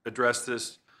presentation addressed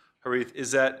this, Harith,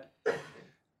 is that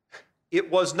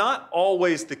it was not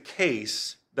always the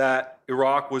case that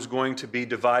Iraq was going to be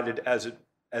divided as it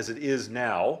is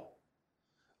now.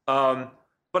 But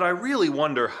I really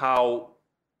wonder how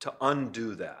to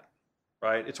undo that,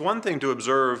 right? It's one thing to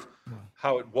observe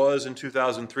how it was in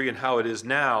 2003 and how it is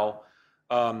now.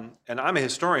 And I'm a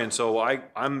historian, so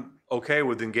I'm okay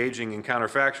with engaging in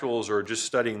counterfactuals or just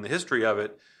studying the history of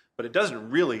it, but it doesn't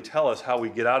really tell us how we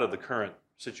get out of the current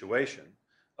situation.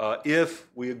 If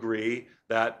we agree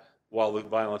that while the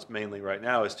violence mainly right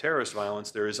now is terrorist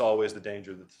violence, there is always the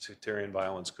danger that the sectarian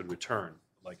violence could return,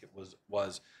 like it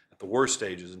was at the worst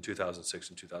stages in 2006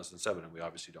 and 2007, and we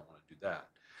obviously don't want to do that.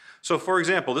 So, for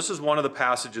example, this is one of the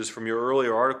passages from your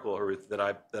earlier article, Harith, that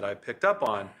I picked up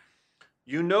on.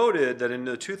 You noted that in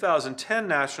the 2010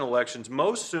 national elections,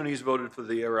 most Sunnis voted for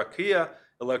the Iraqiyya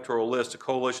electoral list, a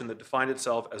coalition that defined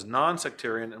itself as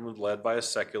non-sectarian and was led by a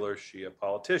secular Shia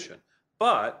politician.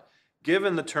 But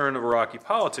given the turn of Iraqi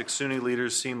politics, Sunni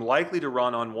leaders seem likely to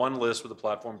run on one list with a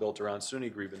platform built around Sunni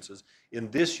grievances in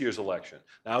this year's election.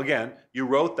 Now, again, you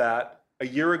wrote that a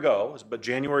year ago, but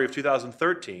January of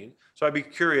 2013. So I'd be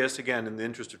curious, again, in the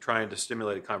interest of trying to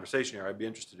stimulate a conversation here, I'd be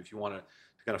interested if you want to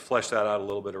kind of flesh that out a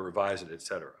little bit or revise it, et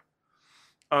cetera.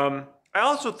 I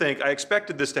also think, I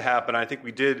expected this to happen. I think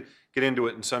we did get into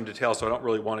it in some detail, so I don't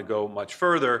really want to go much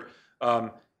further.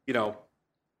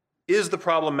 Is the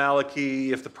problem Maliki?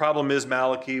 If the problem is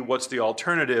Maliki, what's the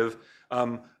alternative?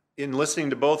 In listening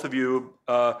to both of you,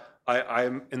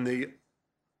 I'm in the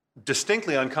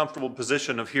distinctly uncomfortable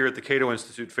position of here at the Cato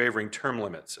Institute favoring term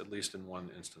limits, at least in one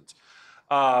instance.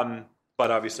 But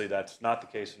obviously that's not the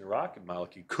case in Iraq, and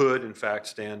Maliki could, in fact,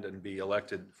 stand and be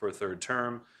elected for a third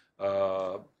term.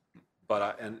 I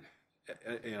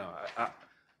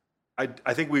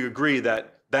think we agree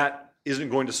that that isn't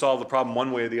going to solve the problem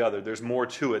one way or the other. There's more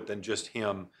to it than just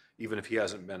him, even if he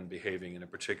hasn't been behaving in a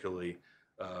particularly,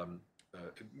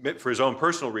 for his own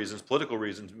personal reasons, political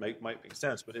reasons, might make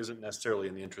sense, but isn't necessarily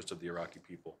in the interest of the Iraqi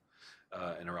people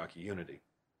and Iraqi unity.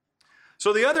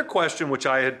 So the other question, which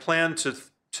I had planned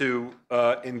to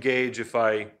engage if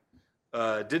I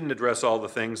didn't address all the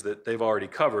things that they've already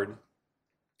covered,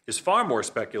 is far more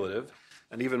speculative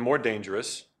and even more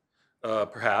dangerous,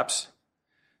 perhaps.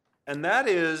 And that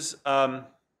is,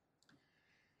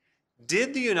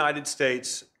 did the United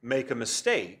States make a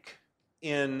mistake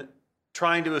in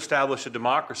trying to establish a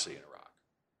democracy in Iraq?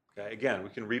 Okay, again, we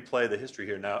can replay the history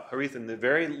here. Now, Harith, in the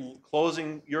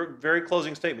your very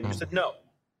closing statement, you said no,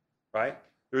 right?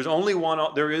 There's only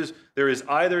one. There is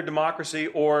either democracy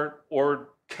or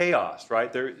chaos,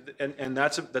 right? And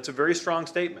that's a very strong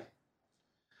statement.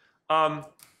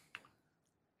 But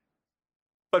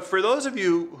for those of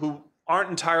you who aren't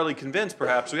entirely convinced,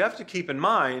 perhaps, we have to keep in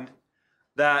mind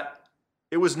that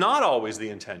it was not always the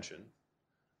intention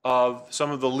of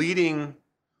some of the leading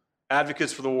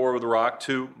advocates for the war with Iraq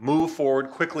to move forward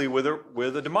quickly with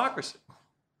a democracy.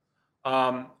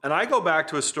 And I go back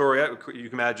to a story. You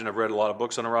can imagine I've read a lot of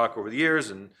books on Iraq over the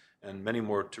years and many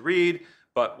more to read.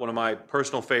 But one of my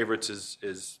personal favorites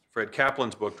is Fred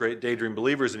Kaplan's book, Daydream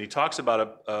Believers. And he talks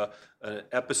about an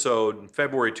episode in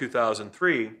February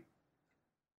 2003,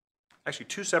 actually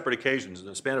two separate occasions in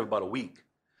the span of about a week,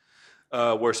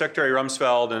 where Secretary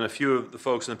Rumsfeld and a few of the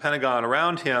folks in the Pentagon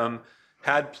around him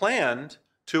had planned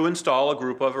to install a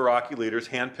group of Iraqi leaders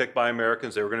handpicked by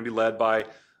Americans. They were going to be led by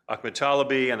Ahmed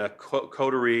Chalabi and a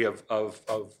coterie of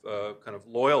kind of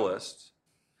loyalists.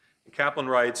 And Kaplan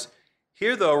writes,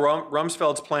 here, though,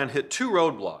 Rumsfeld's plan hit two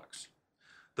roadblocks.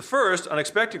 The first,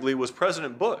 unexpectedly, was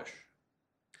President Bush.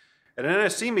 At an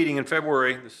NSC meeting in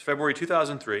February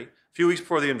 2003, a few weeks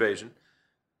before the invasion,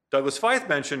 Douglas Feith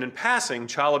mentioned in passing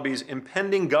Chalabi's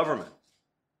impending government.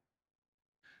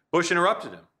 Bush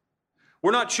interrupted him.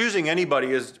 We're not choosing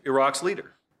anybody as Iraq's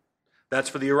leader. That's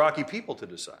for the Iraqi people to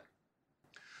decide.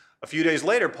 A few days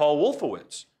later, Paul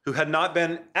Wolfowitz, who had not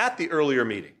been at the earlier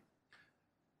meeting,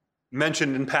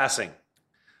 mentioned in passing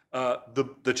the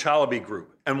Chalabi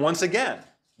group. And once again,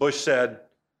 Bush said,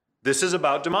 this is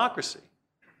about democracy.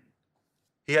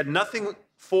 He had nothing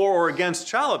for or against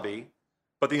Chalabi,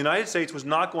 But the United States was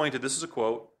not going to, this is a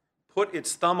quote, put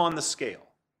its thumb on the scale.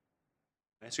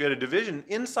 And so you had a division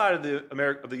inside of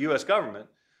the U.S. government,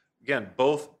 again,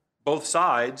 both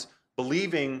sides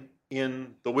believing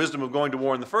in the wisdom of going to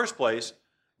war in the first place,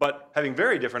 but having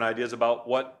very different ideas about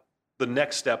what the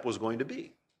next step was going to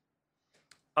be.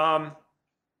 And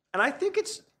I think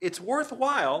it's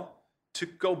worthwhile to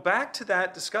go back to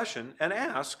that discussion and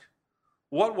ask,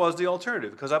 what was the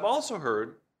alternative? Because I've also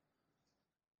heard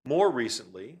more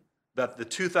recently that the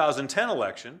 2010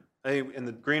 election, in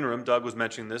the green room, Doug was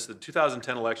mentioning this, the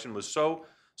 2010 election was so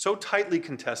tightly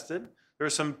contested. There are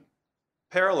some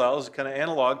parallels, kind of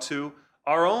analog to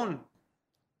our own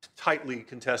tightly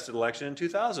contested election in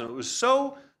 2000. It was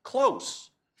so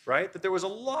close, right, that there was a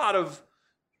lot of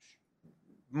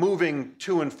moving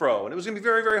to and fro, and it was going to be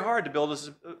very, very hard to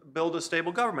build a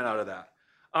stable government out of that.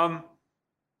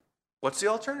 What's the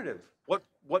alternative?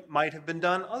 What might have been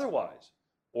done otherwise?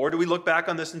 Or do we look back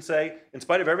on this and say, in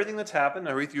spite of everything that's happened,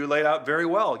 Aretha, you laid out very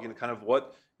well, kind of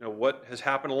what has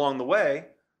happened along the way,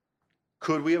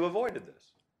 could we have avoided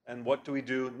this? And what do we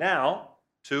do now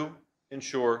to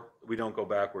ensure we don't go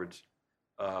backwards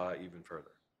even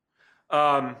further?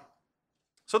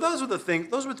 So those were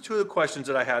the two of the questions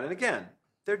that I had. And again,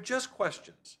 they're just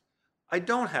questions. I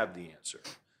don't have the answer.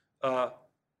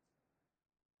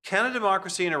 Can a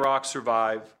democracy in Iraq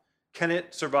survive? Can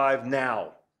it survive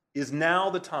now? Is now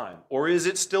the time, or is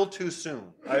it still too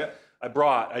soon? I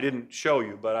didn't show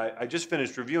you, but I just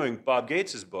finished reviewing Bob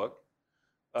Gates's book,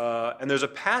 and there's a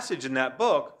passage in that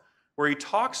book where he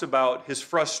talks about his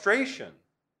frustration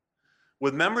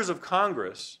with members of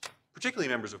Congress, particularly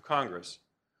members of Congress,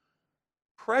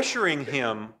 pressuring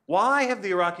him. Why have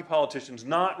the Iraqi politicians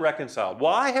not reconciled?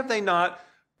 Why have they not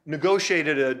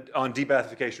negotiated on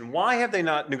de-Baathification? Why have they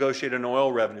not negotiated on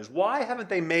oil revenues? Why haven't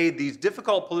they made these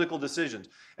difficult political decisions?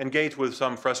 And Gates, with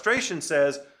some frustration,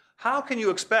 says, how can you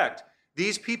expect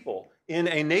these people in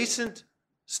a nascent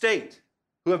state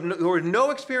who have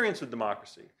no experience with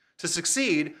democracy to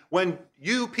succeed when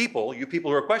you people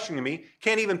who are questioning me,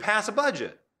 can't even pass a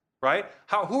budget, right?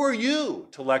 Who are you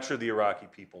to lecture the Iraqi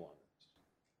people on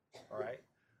this? All right.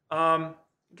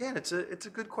 Again, it's a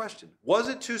good question. Was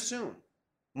it too soon?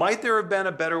 Might there have been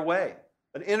a better way,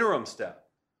 an interim step?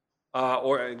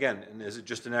 Or again, and is it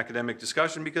just an academic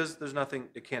discussion because there's nothing,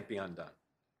 it can't be undone?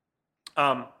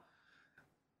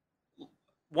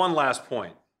 One last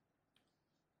point.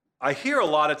 I hear a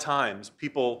lot of times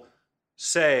people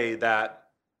say that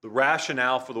the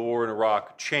rationale for the war in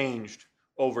Iraq changed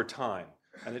over time,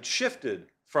 and it shifted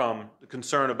from the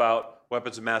concern about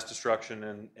weapons of mass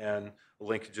destruction and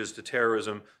linkages to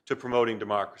terrorism to promoting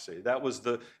democracy. That was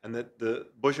the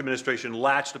Bush administration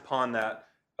latched upon that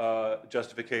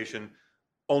justification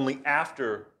only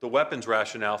after the weapons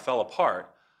rationale fell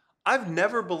apart. I've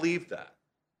never believed that.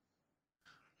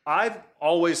 I've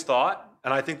always thought,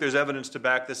 and I think there's evidence to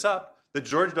back this up, that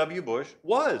George W. Bush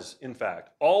was, in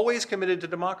fact, always committed to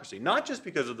democracy, not just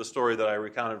because of the story that I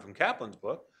recounted from Kaplan's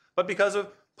book, but because of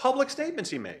public statements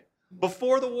he made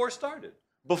before the war started,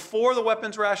 before the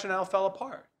weapons rationale fell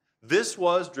apart. This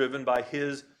was driven by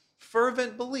his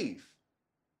fervent belief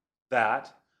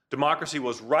that democracy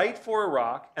was right for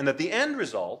Iraq and that the end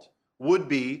result would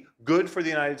be good for the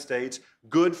United States,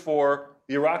 good for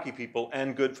the Iraqi people,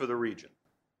 and good for the region.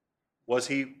 Was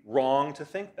he wrong to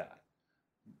think that?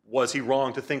 Was he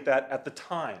wrong to think that at the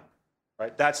time?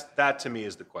 Right? That to me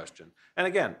is the question. And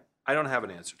again, I don't have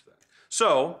an answer to that.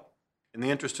 So, in the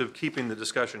interest of keeping the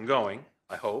discussion going,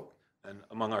 I hope, and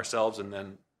among ourselves, and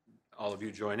then all of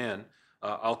you join in,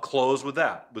 I'll close with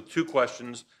that, with two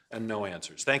questions and no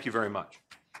answers. Thank you very much.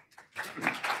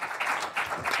 Thanks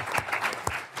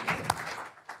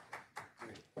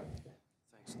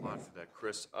a lot for that,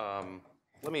 Chris.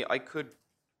 I could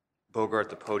bogart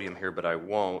the podium here, but I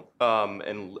won't.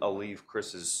 And I'll leave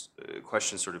Chris's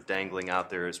questions sort of dangling out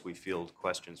there as we field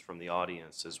questions from the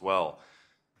audience as well.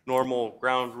 Normal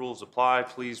ground rules apply.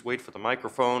 Please wait for the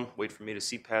microphone. Wait for me to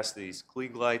see past these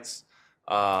Klieg lights.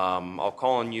 I'll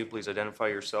call on you. Please identify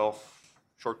yourself.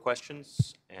 Short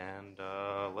questions, and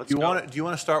let's go. Do you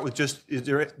want to start with just, is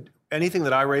there anything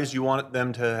that I raised you want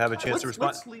them to have a chance to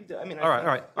respond? Let's leave that. I mean, all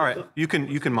right. You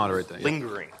can moderate that. Yeah.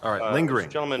 Lingering. All right, lingering.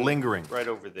 Gentleman lingering. right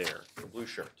over there, the blue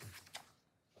shirt.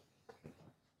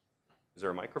 Is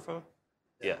there a microphone?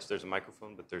 Yes, there's a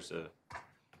microphone, but there's an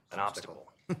obstacle,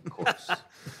 of course.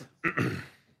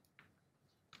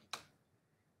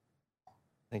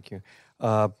 Thank you.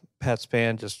 Pat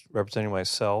Span, just representing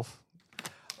myself.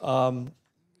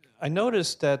 I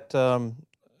noticed that,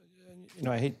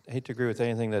 I hate to agree with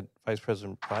anything that Vice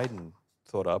President Biden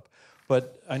thought up,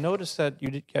 but I noticed that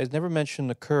you guys never mentioned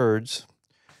the Kurds,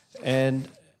 And,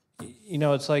 you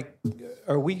know, it's like,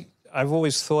 I've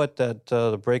always thought that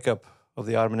the breakup of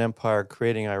the Ottoman Empire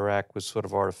creating Iraq was sort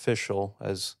of artificial,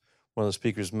 as one of the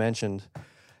speakers mentioned.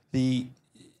 Are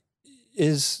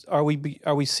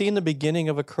we seeing the beginning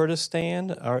of a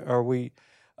Kurdistan? Are we,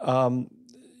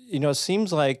 you know, it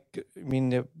seems like, I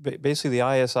mean, basically the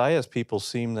ISIS people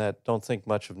don't think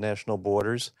much of national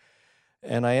borders.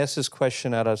 And I asked this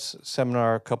question at a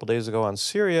seminar a couple days ago on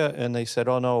Syria, and they said,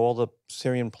 oh no, all the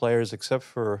Syrian players except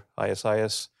for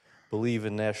ISIS believe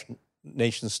in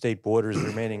nation-state borders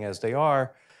remaining as they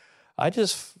are. I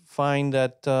just find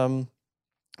that,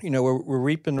 you know, we're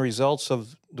reaping the results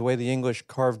of the way the English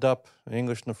and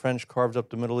the French carved up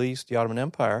the Middle East, the Ottoman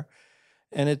Empire.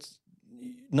 And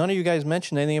none of you guys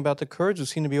mentioned anything about the Kurds who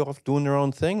seem to be off doing their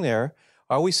own thing there.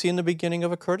 Are we seeing the beginning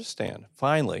of a Kurdistan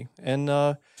finally? And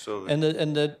the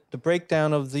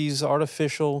breakdown of these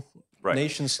artificial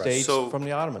nation states from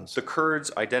the Ottomans. The Kurds'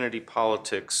 identity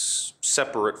politics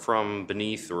separate from,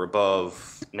 beneath, or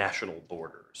above national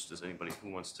borders. Does anybody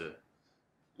who wants to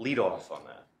lead off on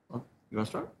that? You want to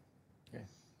start?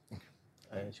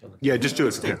 Yeah, just do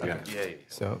it. Yeah.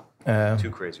 So,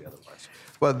 Too crazy otherwise.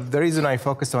 well, the reason I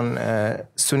focus on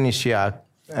Sunni Shia,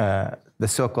 the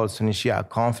so-called Sunni Shia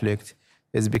conflict,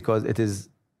 is because it is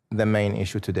the main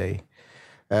issue today.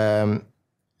 And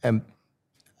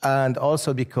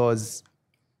also because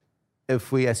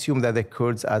if we assume that the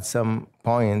Kurds at some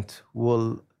point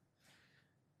will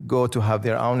go to have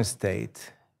their own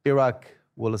state, Iraq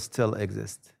will still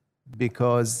exist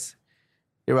because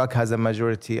Iraq has a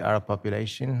majority Arab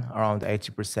population, around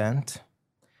 80%,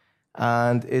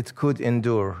 and it could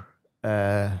endure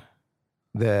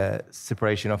the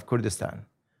separation of Kurdistan.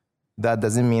 That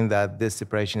doesn't mean that this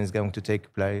separation is going to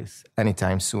take place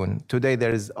anytime soon. Today,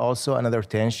 there is also another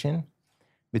tension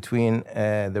between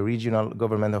the regional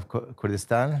government of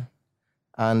Kurdistan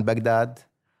and Baghdad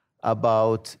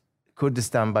about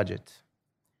Kurdistan budget.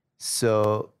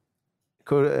 So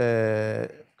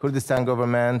Kurdistan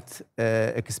government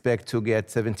expect to get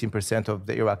 17% of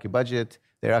the Iraqi budget.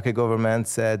 The Iraqi government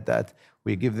said that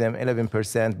we give them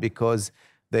 11% because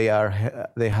they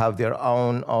have their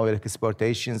own oil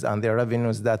exportations and their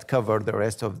revenues that cover the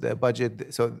rest of the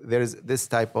budget. So there is this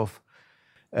type of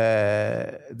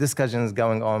discussions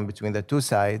going on between the two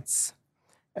sides.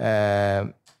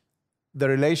 The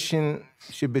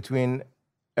relationship between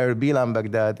Erbil and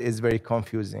Baghdad is very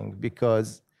confusing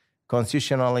because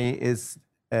constitutionally it's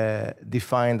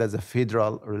defined as a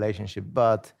federal relationship,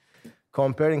 but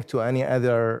comparing to any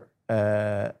other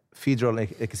federal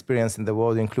experience in the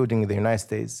world, including the United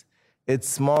States,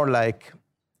 it's more like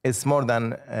a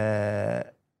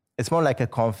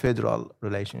confederal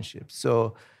relationship.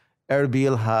 So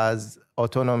Erbil has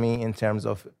autonomy in terms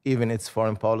of even its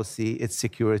foreign policy, its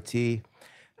security.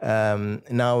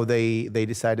 Now they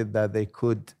decided that they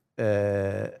could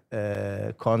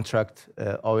contract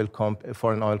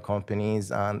foreign oil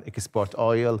companies and export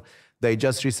oil. They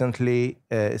just recently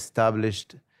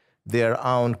established their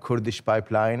own Kurdish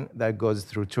pipeline that goes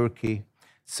through Turkey.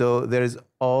 So there is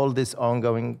all this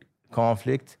ongoing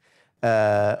conflict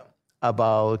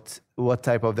about what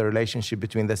type of the relationship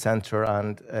between the center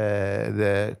and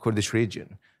the Kurdish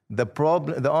region. The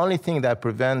only thing that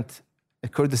prevents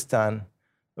Kurdistan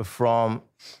from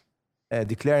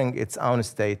declaring its own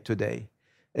state today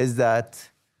is that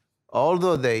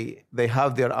although they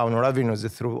have their own revenues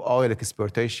through oil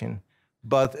exportation,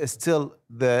 but still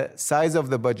the size of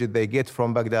the budget they get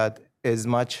from Baghdad is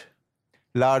much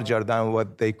larger than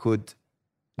what they could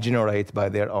generate by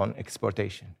their own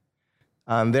exportation.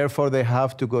 And therefore they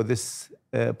have to go this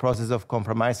process of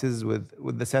compromises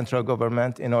with the central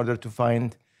government in order to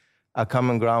find a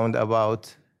common ground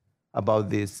about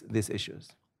these issues.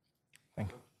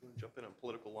 Thank you. Jump in on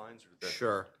political lines? Or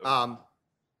Sure. I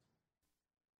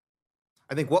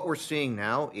think what we're seeing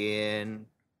now in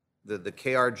the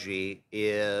KRG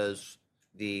is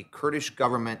the Kurdish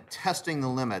government testing the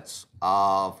limits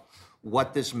of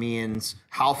what this means,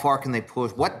 how far can they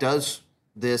push, what does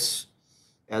this,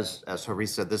 as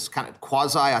Haris said, this kind of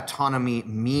quasi-autonomy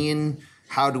mean,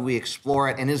 how do we explore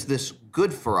it, and is this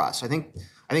good for us? I think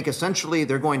essentially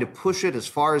they're going to push it as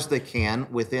far as they can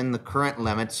within the current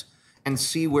limits and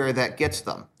see where that gets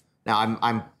them. Now,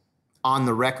 I'm on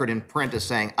the record in print as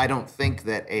saying I don't think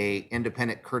that a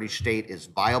independent Kurdish state is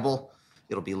viable.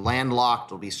 It'll be landlocked.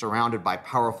 It'll be surrounded by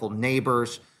powerful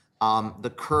neighbors.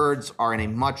 The Kurds are in a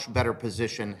much better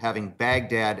position having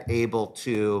Baghdad able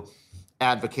to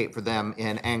advocate for them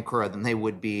in Ankara than they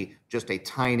would be just a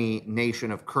tiny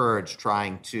nation of Kurds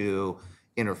trying to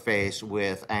interface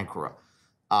with Ankara.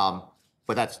 But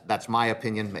but that's my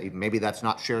opinion. Maybe that's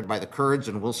not shared by the Kurds,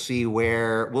 and we'll see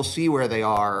where they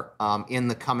are in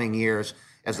the coming years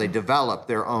as they develop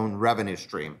their own revenue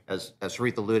stream. As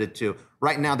Harith alluded to,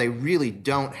 right now they really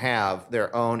don't have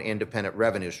their own independent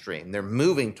revenue stream. They're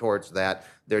moving towards that.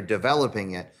 They're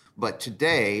developing it. But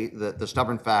today, the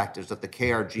stubborn fact is that the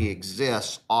KRG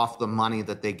exists off the money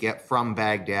that they get from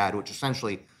Baghdad, which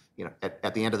essentially,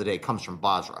 at the end of the day, comes from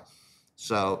Basra.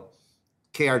 So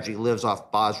KRG lives off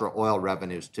Basra oil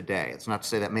revenues today. It's not to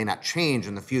say that may not change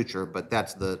in the future, but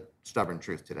that's the stubborn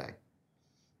truth today.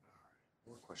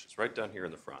 More questions right down here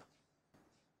in the front.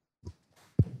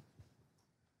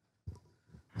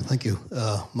 Thank you.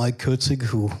 Mike Kurtzig,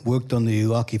 who worked on the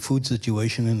Iraqi food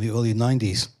situation in the early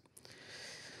 90s.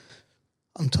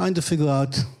 I'm trying to figure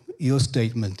out your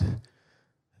statement.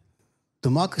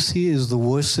 Democracy is the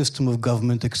worst system of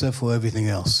government except for everything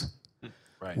else.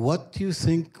 Right. What do you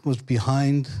think was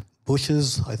behind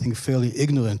Bush's, I think, fairly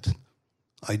ignorant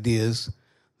ideas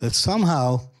that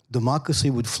somehow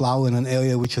democracy would flower in an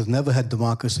area which has never had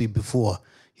democracy before?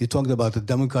 You talked about the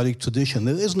democratic tradition.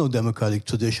 There is no democratic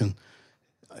tradition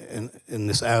in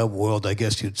this Arab world, I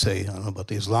guess you'd say. I don't know about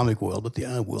the Islamic world, but the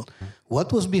Arab world.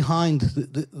 What was behind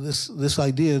this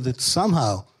idea that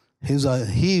somehow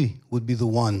he would be the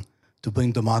one to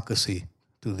bring democracy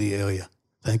to the area?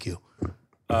 Thank you.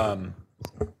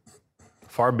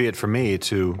 Far be it from me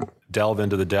to delve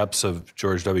into the depths of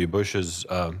George W. Bush's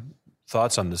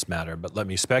thoughts on this matter, but let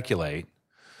me speculate.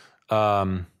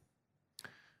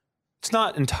 It's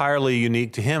not entirely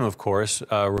unique to him, of course.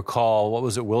 Recall, what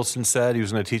was it Wilson said? He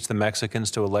was going to teach the Mexicans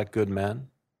to elect good men,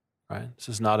 right? This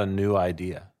is not a new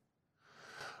idea.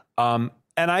 And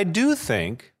I do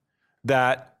think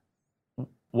that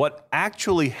what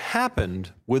actually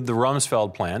happened with the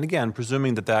Rumsfeld plan, again,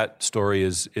 presuming that that story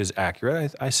is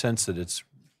accurate, I sense that it's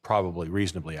probably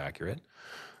reasonably accurate.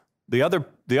 The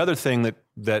other thing that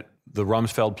the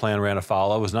Rumsfeld plan ran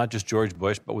afoul of was not just George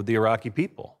Bush, but with the Iraqi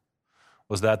people,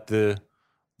 was that the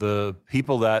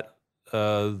people that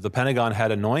the Pentagon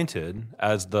had anointed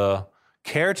as the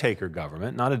caretaker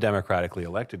government, not a democratically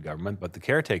elected government, but the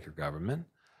caretaker government,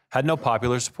 had no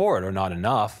popular support or not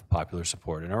enough popular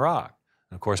support in Iraq.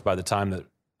 And of course, by the time that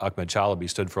Ahmed Chalabi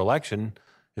stood for election,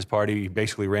 his party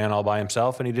basically ran all by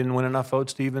himself, and he didn't win enough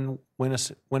votes to even win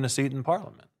a seat in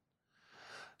parliament.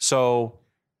 So,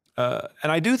 and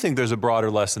I do think there's a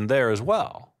broader lesson there as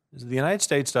well. The United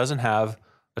States doesn't have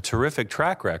a terrific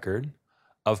track record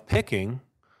of picking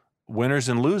winners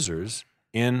and losers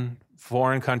in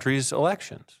foreign countries'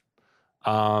 elections.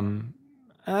 And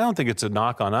I don't think it's a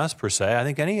knock on us per se. I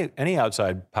think any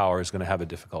outside power is going to have a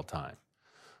difficult time.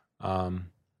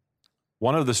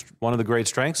 One of the great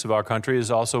strengths of our country is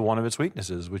also one of its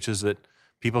weaknesses, which is that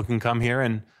people can come here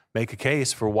and make a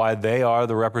case for why they are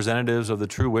the representatives of the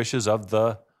true wishes of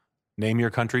the name your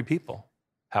country people.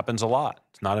 Happens a lot.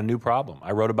 It's not a new problem.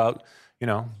 I wrote about,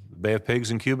 the Bay of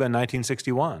Pigs in Cuba in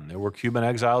 1961. There were Cuban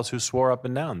exiles who swore up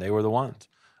and down they were the ones.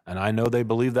 And I know they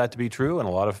believed that to be true, and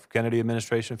a lot of Kennedy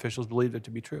administration officials believed it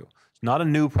to be true. It's not a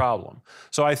new problem.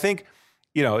 So I think,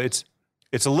 it's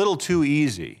a little too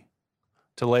easy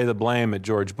to lay the blame at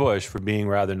George Bush for being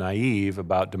rather naive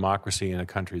about democracy in a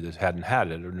country that hadn't had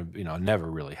it, or never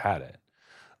really had it.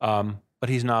 But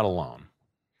he's not alone.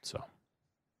 So.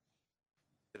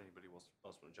 Did anybody else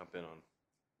want to jump in on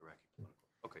Iraqi political?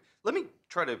 Okay, let me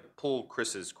try to pull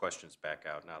Chris's questions back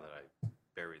out now that I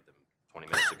buried them 20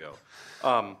 minutes ago.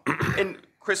 And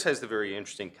Chris has the very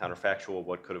interesting counterfactual,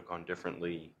 what could have gone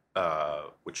differently,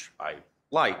 which I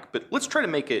like, but let's try to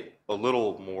make it a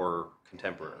little more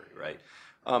contemporary, right?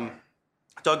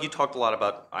 Doug, you talked a lot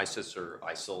about ISIS or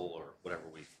ISIL or whatever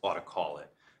we ought to call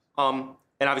it. And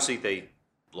obviously they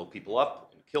blow people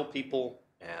up and kill people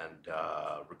and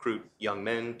recruit young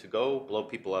men to go blow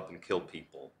people up and kill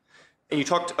people. And you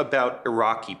talked about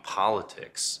Iraqi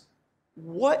politics.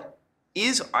 What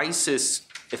is ISIS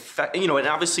effect? And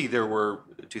obviously there were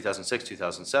 2006,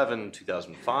 2007,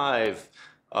 2005.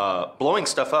 Blowing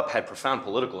stuff up had profound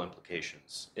political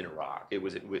implications in Iraq. It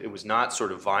was not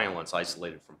sort of violence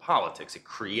isolated from politics. It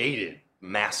created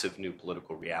massive new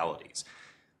political realities.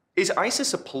 Is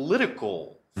ISIS a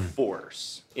political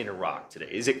force in Iraq today?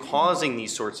 Is it causing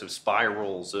these sorts of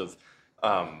spirals of,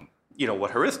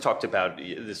 what Harith talked about,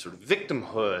 this sort of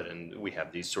victimhood, and we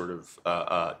have these sort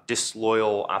of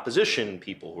disloyal opposition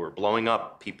people who are blowing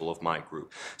up people of my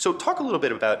group. So talk a little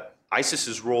bit about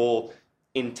ISIS's role,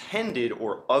 intended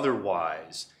or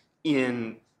otherwise,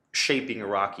 in shaping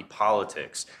Iraqi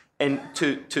politics. And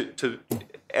to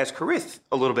ask Harith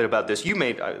a little bit about this, you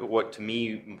made what to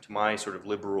my sort of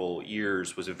liberal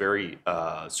ears was a very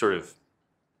sort of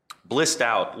blissed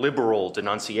out liberal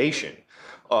denunciation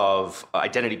of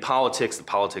identity politics, the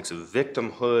politics of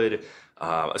victimhood,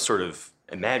 a sort of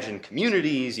imagined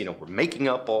communities. We're making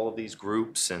up all of these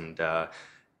groups. And I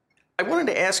wanted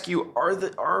to ask you,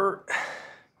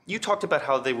 you talked about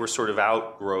how they were sort of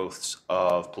outgrowths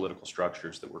of political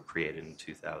structures that were created in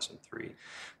 2003.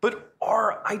 But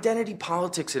are identity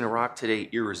politics in Iraq today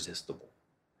irresistible?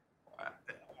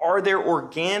 Are there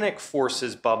organic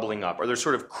forces bubbling up? Are there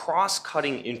sort of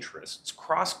cross-cutting interests,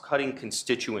 cross-cutting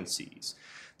constituencies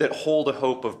that hold a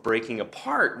hope of breaking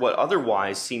apart what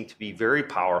otherwise seem to be very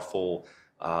powerful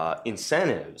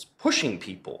incentives, pushing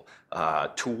people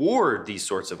toward these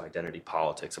sorts of identity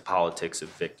politics, a politics of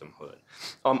victimhood?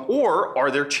 Or are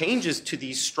there changes to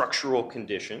these structural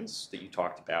conditions that you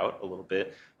talked about a little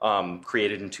bit,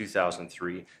 created in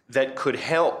 2003, that could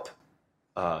help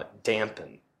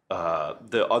dampen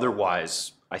the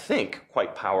otherwise, I think,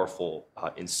 quite powerful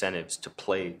incentives to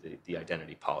play the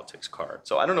identity politics card?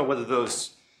 So I don't know whether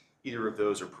either of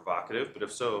those are provocative, but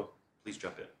if so, please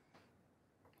jump in.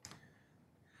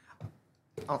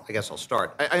 I guess I'll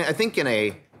start. I think in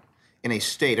a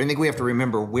state, I think we have to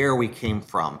remember where we came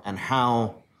from and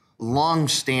how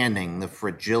long-standing the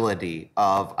fragility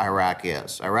of Iraq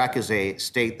is. Iraq is a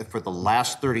state that for the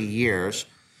last 30 years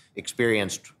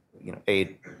experienced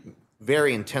a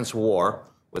very intense war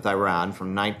with Iran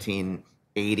from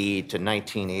 1980 to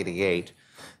 1988.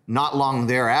 Not long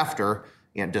thereafter,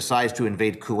 decides to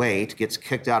invade Kuwait, gets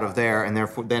kicked out of there, and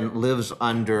therefore then lives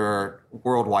under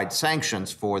worldwide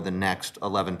sanctions for the next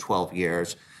 11, 12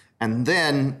 years. And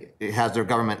then it has their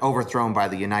government overthrown by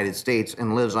the United States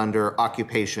and lives under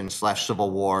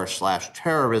occupation/civil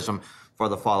war/terrorism for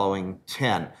the following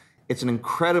 10. It's an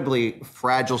incredibly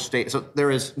fragile state. So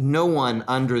there is no one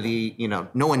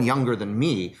no one younger than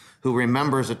me who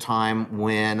remembers a time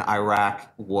when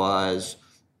Iraq was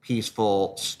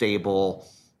peaceful, stable,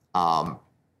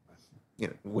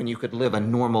 when you could live a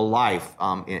normal life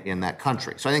in that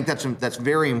country. So I think that's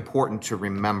very important to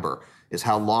remember, is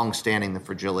how long-standing the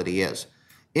fragility is.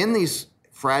 In these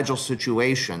fragile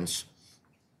situations,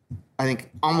 I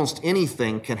think almost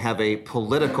anything can have a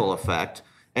political effect,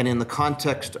 and in the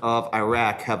context of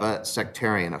Iraq, have a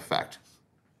sectarian effect.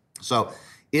 So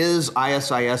is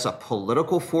ISIS a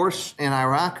political force in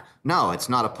Iraq? No, it's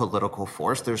not a political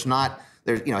force.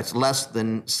 It's less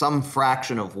than some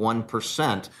fraction of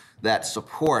 1% that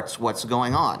supports what's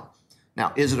going on.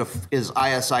 Now, is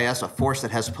ISIS a force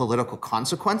that has political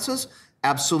consequences?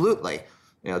 Absolutely.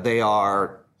 They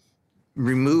are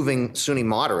removing Sunni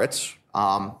moderates,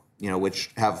 which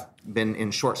have been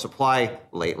in short supply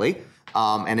lately.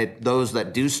 And those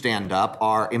that do stand up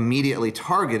are immediately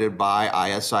targeted by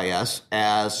ISIS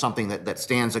as something that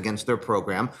stands against their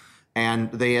program,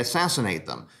 and they assassinate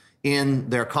them in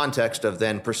their context of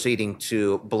then proceeding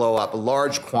to blow up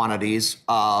large quantities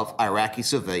of Iraqi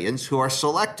civilians who are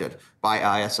selected by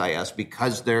ISIS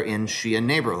because they're in Shia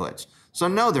neighborhoods. So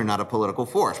no, they're not a political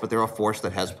force, but they're a force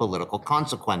that has political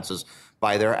consequences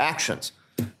by their actions.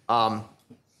 I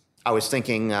was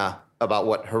thinking about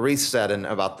what Harith said and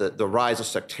about the rise of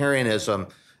sectarianism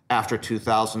after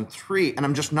 2003, and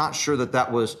I'm just not sure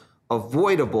that was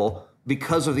avoidable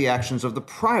because of the actions of the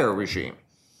prior regime.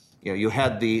 You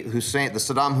had the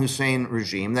Saddam Hussein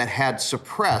regime that had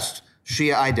suppressed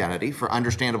Shia identity for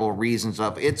understandable reasons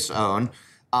of its own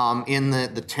in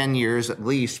the 10 years at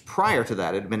least prior to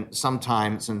that. It had been some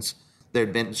time since there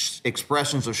had been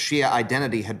expressions of Shia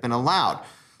identity had been allowed.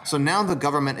 So now the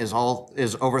government is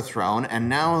overthrown, and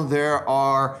now there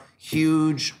are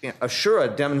huge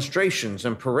Ashura demonstrations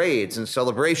and parades and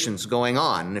celebrations going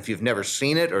on. And if you've never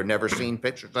seen it or never seen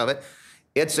pictures of it,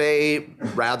 it's a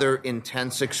rather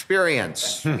intense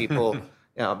experience. People,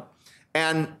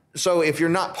 and so if you're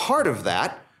not part of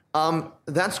that,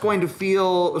 that's going to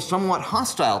feel somewhat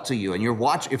hostile to you. And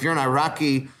if you're an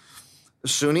Iraqi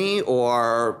Sunni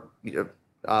or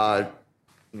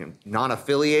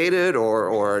non-affiliated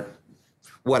or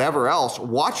whatever else,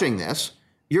 watching this,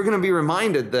 you're going to be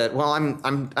reminded that, well, I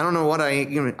don't know what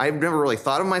I've never really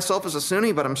thought of myself as a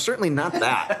Sunni, but I'm certainly not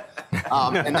that.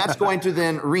 And that's going to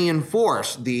then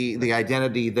reinforce the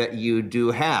identity that you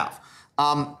do have.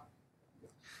 And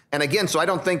again, so I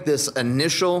don't think this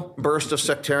initial burst of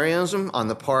sectarianism on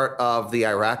the part of the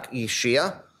Iraqi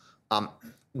Shia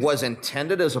was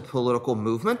intended as a political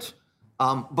movement,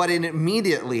 but it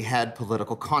immediately had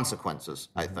political consequences,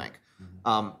 I think.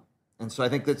 And so I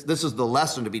think that this is the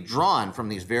lesson to be drawn from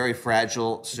these very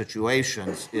fragile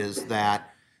situations, is that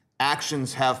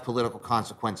actions have political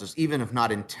consequences, even if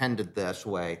not intended this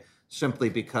way, simply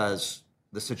because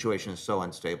the situation is so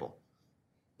unstable.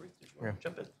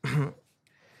 Jump in.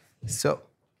 So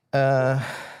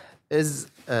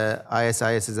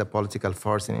ISIS is a political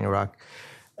force in Iraq?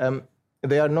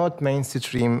 They are not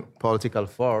mainstream political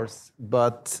force,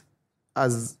 but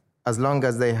as long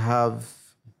as they have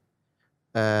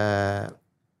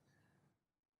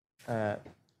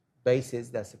bases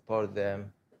that support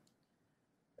them,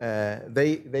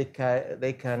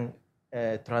 they can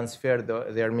transfer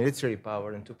their military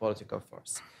power into political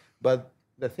force. But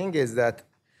the thing is that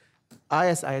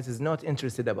ISIS is not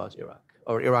interested about Iraq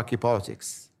or Iraqi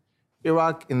politics.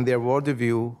 Iraq, in their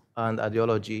worldview and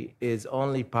ideology, is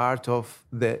only part of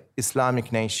the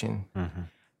Islamic nation.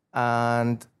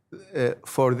 And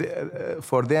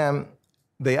for them,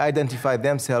 they identify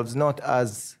themselves not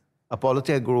as a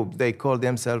political group, they call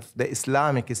themselves the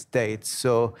Islamic State.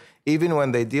 So even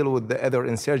when they deal with the other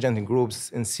insurgent groups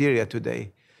in Syria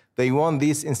today, they want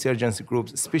these insurgent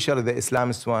groups, especially the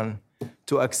Islamist one,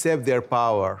 to accept their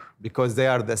power because they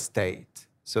are the state.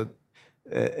 So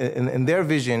in their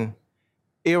vision,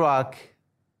 Iraq,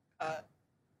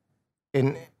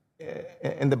 in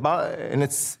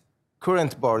its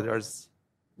current borders,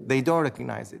 they don't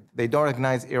recognize it. They don't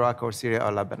recognize Iraq or Syria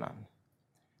or Lebanon.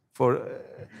 For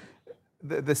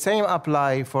the same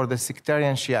apply for the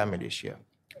sectarian Shia militia.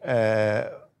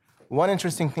 One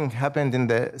interesting thing happened in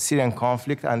the Syrian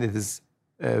conflict, and it is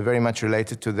very much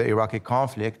related to the Iraqi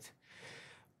conflict,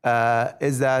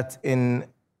 is that in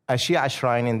a Shia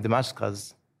shrine in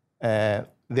Damascus,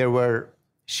 there were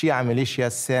Shia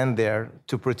militias sent there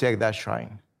to protect that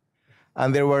shrine.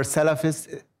 And there were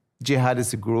Salafist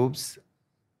jihadist groups,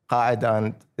 Qaeda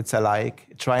and its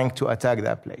alike, trying to attack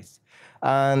that place.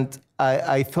 And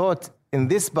I thought in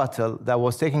this battle that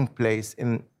was taking place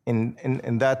in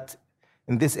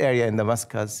this area in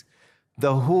Damascus,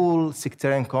 the whole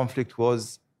sectarian conflict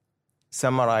was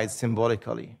summarized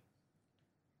symbolically.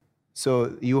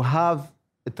 So you have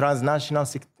transnational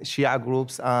Shia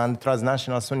groups and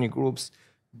transnational Sunni groups,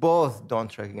 both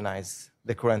don't recognize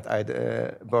the current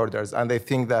borders, and they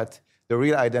think that the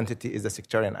real identity is the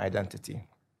sectarian identity.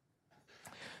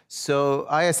 So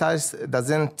ISIS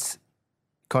doesn't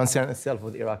concern itself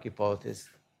with Iraqi politics.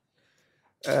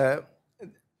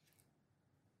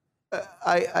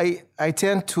 I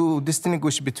tend to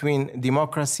distinguish between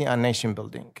democracy and nation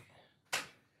building.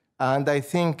 And I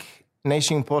think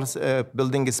nation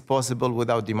building is possible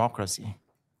without democracy.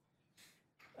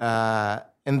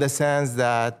 In the sense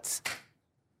that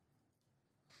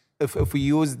if we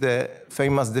use the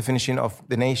famous definition of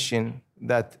the nation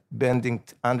that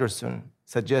Benedict Anderson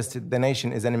suggested, the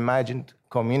nation is an imagined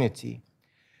community.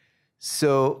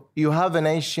 So you have a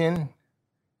nation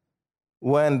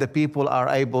when the people are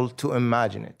able to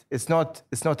imagine it. It's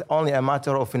not only a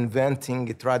matter of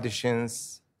inventing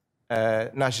traditions,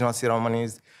 national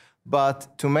ceremonies,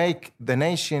 but to make the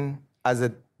nation as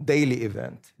a daily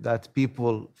event that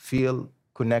people feel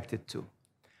connected to.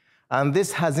 And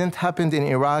this hasn't happened in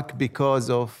Iraq because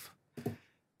of,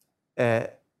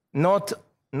 not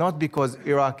because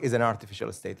Iraq is an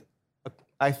artificial state.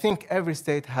 I think every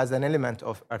state has an element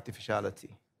of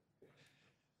artificiality.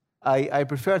 I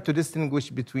prefer to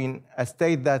distinguish between a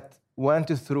state that went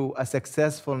through a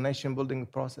successful nation-building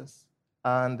process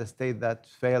and a state that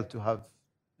failed to have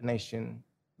a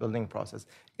nation-building process.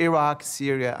 Iraq,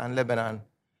 Syria, and Lebanon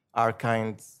are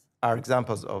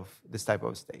examples of this type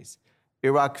of states.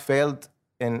 Iraq failed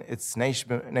in its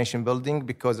nation-building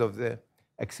because of the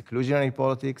exclusionary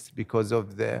politics, because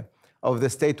of the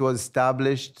state was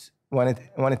established. When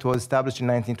it was established in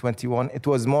 1921, it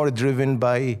was more driven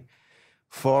by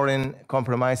foreign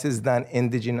compromises than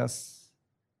indigenous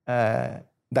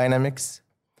dynamics.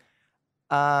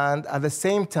 And at the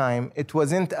same time, it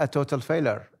wasn't a total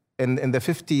failure. In the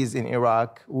 50s in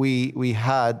Iraq, we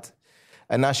had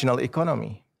a national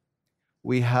economy.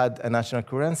 We had a national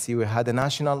currency. We had a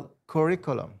national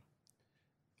curriculum.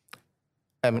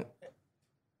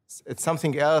 It's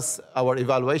something else, our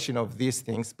evaluation of these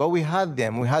things, but we had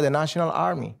them. We had a national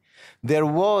army. There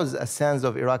was a sense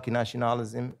of Iraqi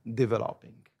nationalism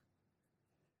developing.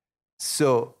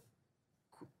 So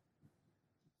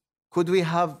could we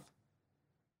have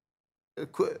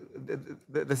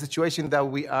the situation that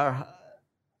we are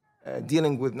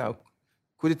dealing with now,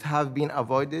 could it have been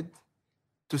avoided?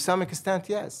 To some extent,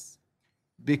 yes.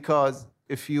 Because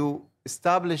if you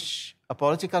establish a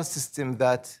political system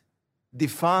that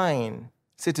define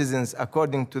citizens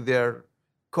according to their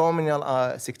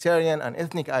communal, sectarian, and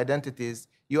ethnic identities,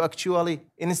 you actually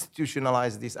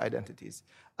institutionalize these identities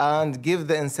and give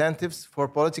the incentives for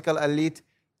political elite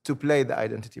to play the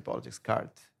identity politics card.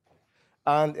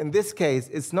 And in this case,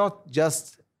 it's not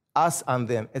just us and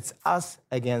them, it's us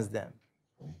against them.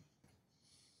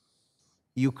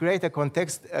 you create a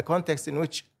context in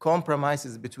which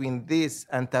compromises between these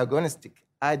antagonistic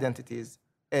identities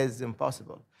is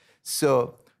impossible.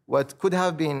 So what could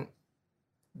have been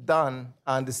done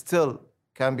and still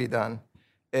can be done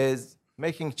is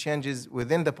making changes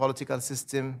within the political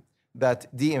system that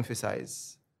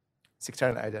de-emphasize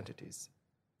sectarian identities.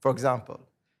 For example,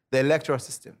 the electoral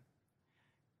system.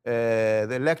 The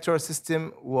electoral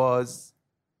system was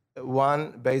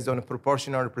one based on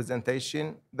proportional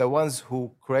representation. The ones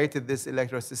who created this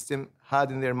electoral system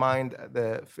had in their mind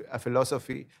a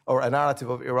philosophy or a narrative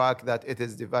of Iraq that it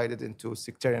is divided into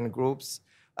sectarian groups,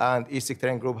 and each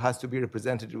sectarian group has to be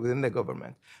represented within the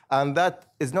government. And that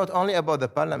is not only about the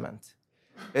parliament.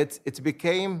 It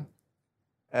became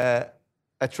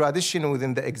a tradition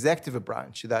within the executive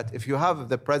branch that if you have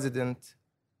the president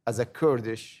as a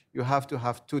Kurdish, you have to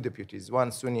have two deputies,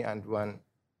 one Sunni and one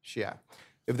Shia.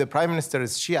 If the prime minister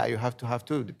is Shia, you have to have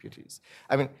two deputies.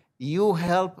 I mean, you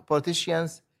help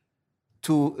politicians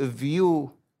to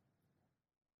view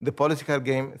the political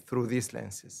game through these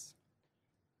lenses.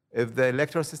 If the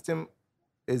electoral system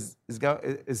is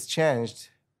changed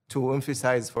to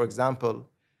emphasize, for example,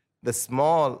 the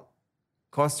small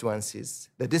constituencies,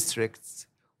 the districts,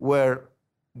 where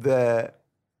the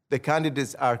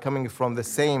candidates are coming from the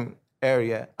same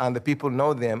area and the people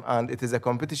know them, and it is a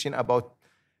competition about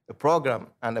a program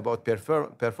and about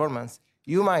performance,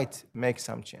 you might make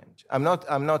some change. I'm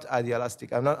not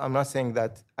idealistic. I'm not saying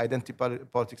that identity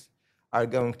politics are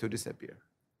going to disappear.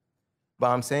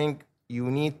 But I'm saying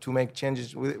you need to make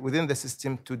changes within the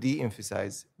system to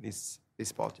de-emphasize these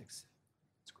politics.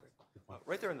 That's great.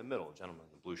 Right there in the middle, gentleman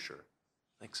in the blue shirt.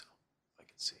 I think so. I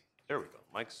can see. There we go.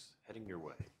 Mike's heading your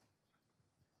way.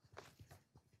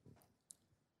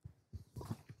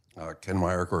 Ken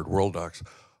Meyercord, World Docs.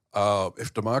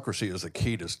 If democracy is the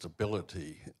key to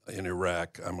stability in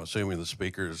Iraq, I'm assuming the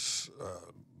speakers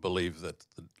believe that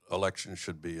the election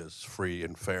should be as free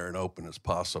and fair and open as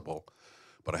possible.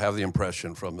 But I have the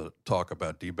impression from the talk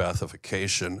about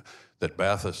de-Baathification that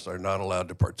Baathists are not allowed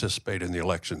to participate in the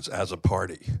elections as a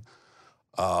party.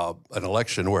 An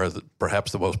election where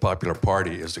perhaps the most popular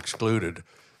party is excluded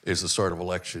is the sort of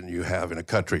election you have in a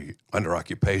country under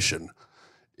occupation.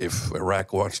 If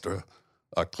Iraq wants to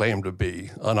claim to be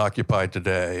unoccupied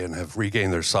today and have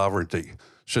regained their sovereignty,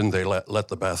 shouldn't they let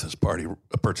the Ba'athist Party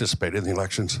participate in the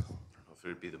elections? I don't know if it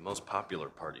would be the most popular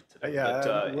party today. Yeah,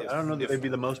 but, I don't know that they'd be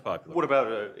the most popular. What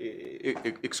about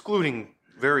excluding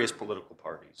various political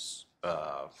parties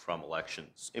from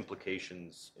elections,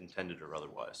 implications intended or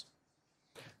otherwise?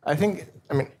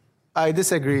 I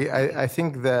disagree. I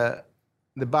think the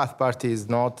Ba'ath Party is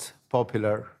not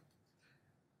popular.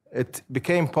 It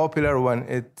became popular when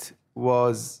it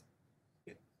was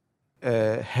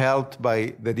helped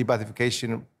by the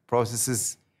de-Baathification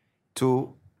processes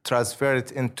to transfer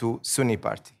it into Sunni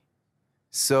party.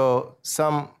 So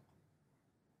some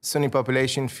Sunni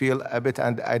population feel a bit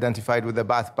identified with the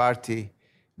Ba'ath Party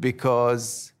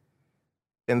because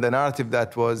in the narrative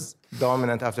that was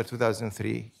dominant after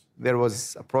 2003, there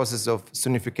was a process of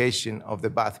Sunnification of the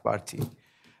Ba'ath Party.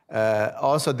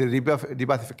 Also, the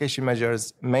de-Baathification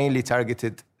measures mainly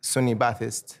targeted Sunni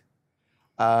Baathists,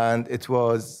 and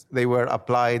they were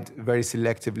applied very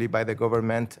selectively by the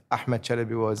government. Ahmed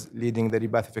Chalabi was leading the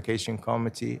de-Baathification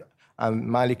committee, and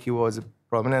Maliki was a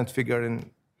prominent figure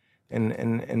in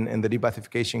the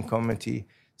de-Baathification committee.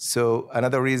 So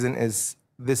another reason is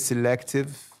this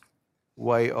selective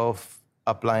way of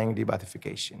applying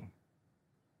de-Baathification.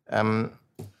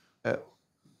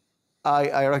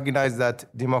 I recognize that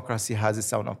democracy has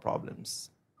its own problems.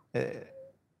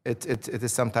 It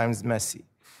is sometimes messy.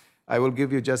 I will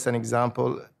give you just an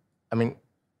example.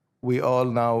 We all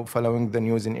now following the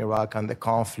news in Iraq and the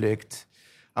conflict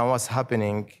and what's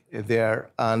happening there.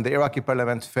 And the Iraqi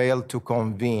parliament failed to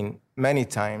convene many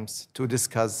times to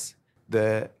discuss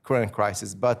the current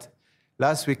crisis. But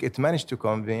last week it managed to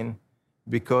convene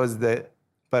because the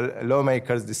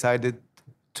lawmakers decided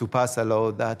to pass a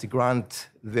law that grant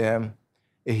them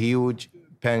huge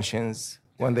pensions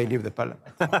when they leave the parliament.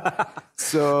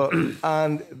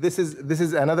 And this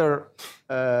is another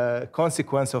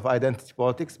consequence of identity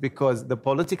politics, because the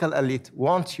political elite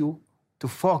want you to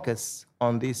focus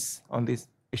on these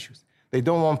issues. They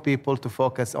don't want people to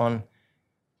focus on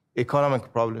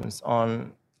economic problems,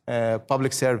 on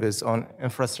public service, on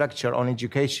infrastructure, on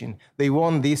education. They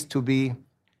want these to be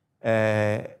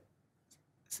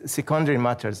secondary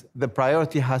matters. The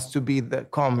priority has to be the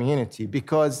community,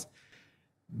 because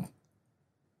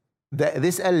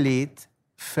this elite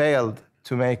failed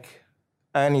to make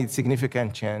any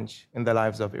significant change in the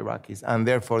lives of Iraqis, and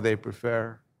therefore they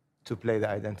prefer to play the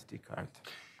identity card.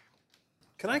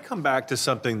 Can I come back to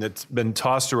something that's been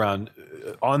tossed around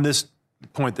on this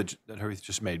point that Harith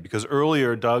just made? Because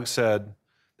earlier Doug said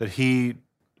that he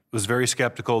was very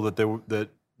skeptical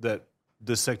that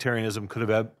this sectarianism could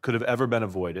have ever been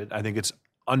avoided. I think it's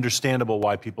understandable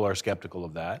why people are skeptical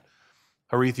of that.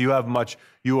 Harith, you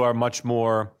are much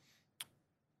more.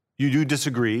 You do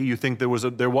disagree. You think there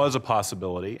was a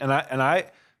possibility, and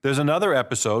I there's another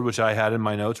episode which I had in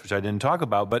my notes which I didn't talk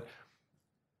about, but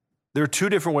there are two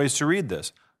different ways to read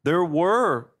this. There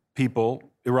were people,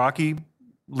 Iraqi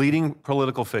leading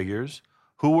political figures,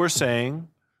 who were saying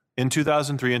in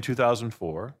 2003 and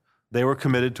 2004 they were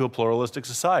committed to a pluralistic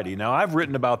society. Now, I've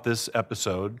written about this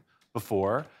episode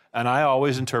before, and I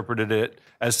always interpreted it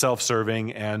as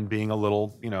self-serving and being a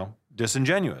little,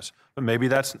 disingenuous. But maybe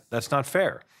that's not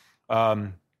fair.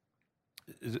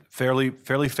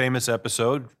 Fairly famous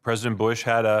episode. President Bush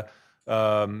had a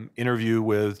interview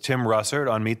with Tim Russert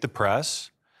on Meet the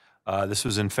Press. This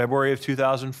was in February of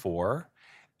 2004,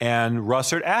 and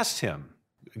Russert asked him,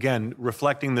 again,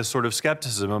 reflecting this sort of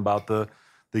skepticism about the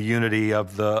unity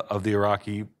of the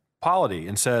Iraqi polity,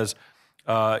 and says,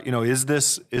 is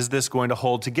this going to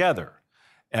hold together?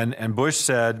 And Bush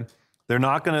said, they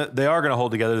are going to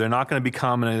hold together. They're not going to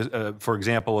become, for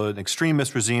example, an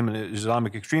extremist regime, an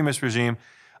Islamic extremist regime.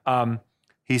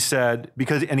 He said,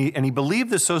 because he believed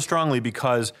this so strongly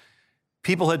because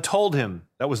people had told him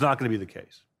that was not going to be the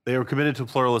case. They were committed to a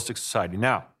pluralistic society.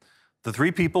 Now, the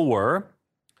three people were,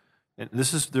 and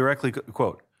this is directly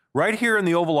quote, right here in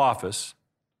the Oval Office,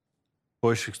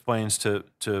 Bush explains to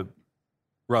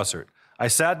Russert, I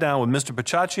sat down with Mr.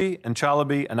 Pachachi and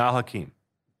Chalabi and al-Hakim,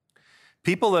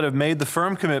 people that have made the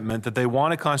firm commitment that they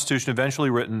want a constitution eventually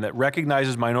written that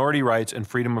recognizes minority rights and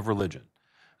freedom of religion.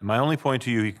 And my only point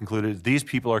to you, he concluded, is these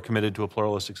people are committed to a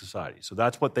pluralistic society. So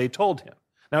that's what they told him.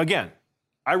 Now, again,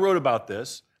 I wrote about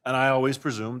this, and I always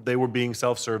presumed they were being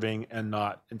self-serving and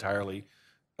not entirely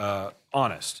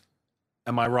honest.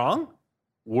 Am I wrong?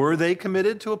 Were they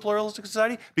committed to a pluralistic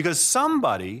society? Because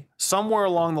somebody, somewhere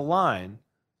along the line,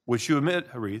 which you admit,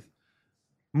 Harith,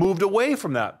 moved away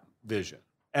from that vision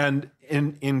and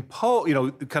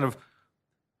kind of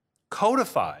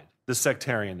codified the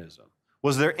sectarianism.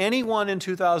 Was there anyone in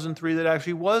 2003 that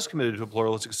actually was committed to a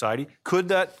pluralistic society? Could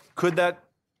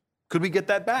we get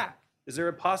that back? Is there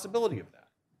a possibility of that?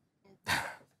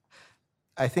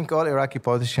 I think all Iraqi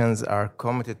politicians are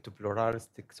committed to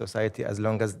pluralistic society as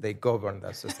long as they govern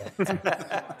that society.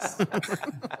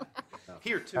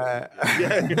 Here too.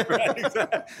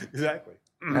 Exactly.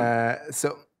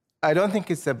 So I don't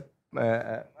think it's a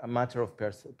matter of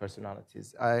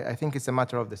personalities. I think it's a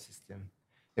matter of the system.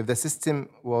 If the system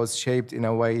was shaped in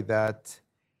a way that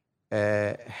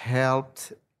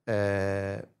helped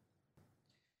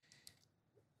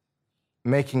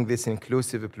making this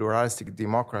inclusive, pluralistic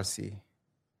democracy,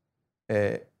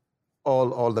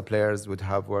 all the players would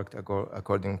have worked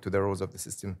according to the rules of the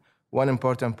system. One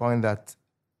important point that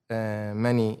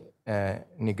many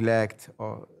neglect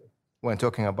or when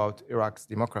talking about Iraq's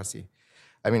democracy,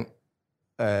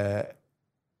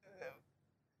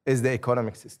 is the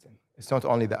economic system. It's not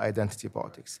only the identity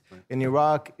politics. Right. In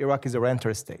Iraq is a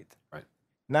renter state. Right.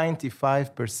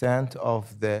 95%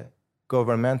 of the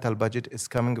governmental budget is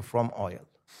coming from oil.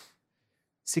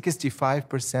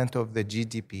 65% of the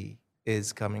GDP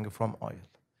is coming from oil.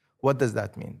 What does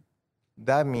that mean?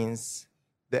 That means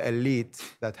the elite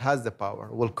that has the power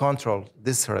will control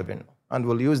this revenue and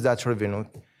will use that revenue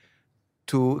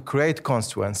to create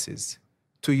constituencies,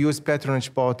 to use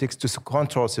patronage politics to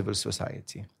control civil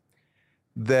society.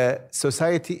 The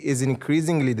society is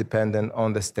increasingly dependent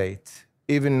on the state.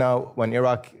 Even now, when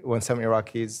some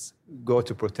Iraqis go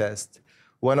to protest,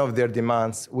 one of their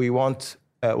demands, we want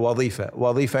wadifa.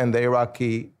 Wadifa in the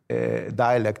Iraqi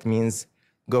dialect means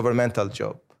governmental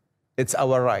job. It's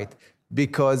our right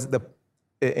because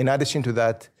in addition to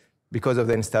that, because of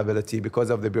the instability, because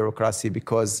of the bureaucracy,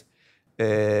 because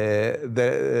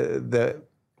the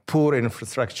poor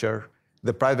infrastructure,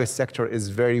 the private sector is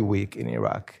very weak in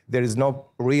Iraq. There is no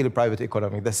real private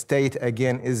economy. The state,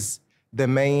 again, is the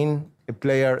main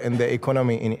player in the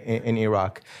economy in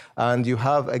Iraq. And you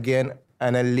have, again,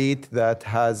 an elite that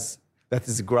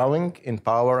is growing in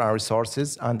power and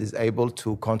resources and is able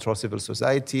to control civil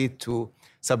society, to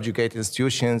subjugate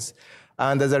institutions.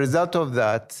 And as a result of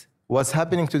that, what's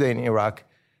happening today in Iraq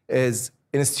is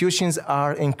institutions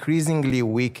are increasingly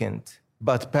weakened,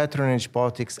 but patronage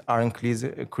politics are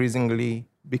increasingly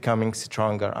becoming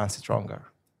stronger and stronger.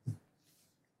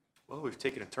 Well, we've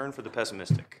taken a turn for the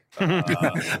pessimistic.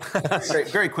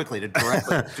 Very quickly, to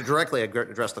directly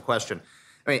address the question.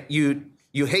 I mean,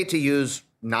 you hate to use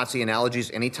Nazi analogies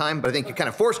anytime, but I think you're kind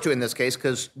of forced to in this case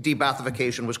because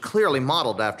de-Baathification was clearly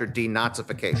modeled after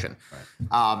denazification.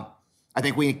 I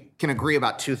think we can agree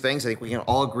about two things. I think we can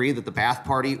all agree that the Ba'ath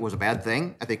Party was a bad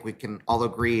thing. I think we can all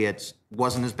agree it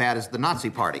wasn't as bad as the Nazi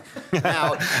Party.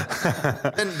 Now,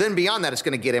 then beyond that, it's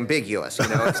going to get ambiguous. You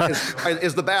know,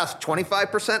 is the Ba'ath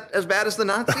 25% as bad as the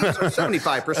Nazis, or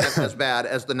 75% as bad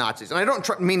as the Nazis? And I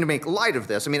don't mean to make light of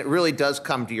this. I mean, it really does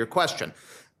come to your question.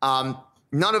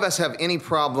 None of us have any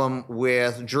problem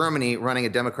with Germany running a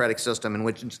democratic system in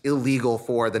which it's illegal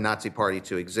for the Nazi Party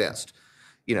to exist.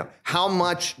 You know, how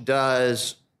much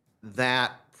does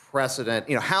that precedent,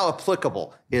 you know, how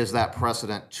applicable is that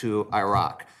precedent to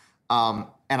Iraq? And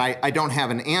I don't have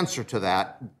an answer to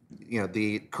that. You know,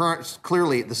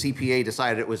 clearly the CPA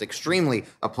decided it was extremely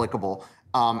applicable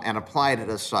and applied it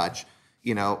as such.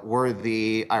 You know, were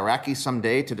the Iraqis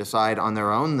someday to decide on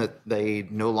their own that they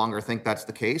no longer think that's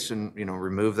the case and, you know,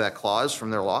 remove that clause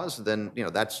from their laws, then, you know,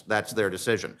 that's their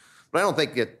decision. But I don't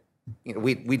think it, you know,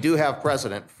 we do have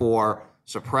precedent for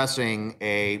suppressing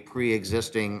a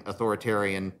pre-existing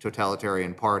authoritarian,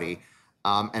 totalitarian party,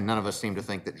 and none of us seem to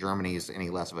think that Germany is any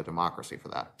less of a democracy for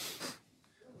that.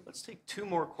 Let's take two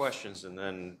more questions and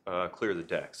then clear the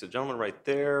deck. So, gentleman right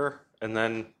there, and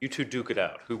then you two duke it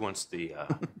out. Who wants the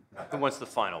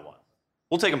final one?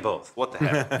 We'll take them both. What the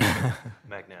heck?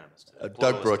 Magnanimous.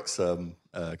 Doug Brooks,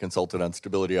 consultant on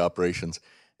stability operations,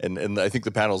 and I think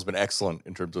the panel has been excellent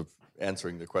in terms of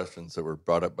answering the questions that were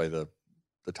brought up by the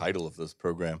title of this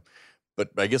program.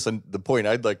 But I guess the point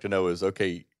I'd like to know is,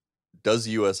 okay, does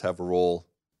the U.S. have a role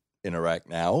in Iraq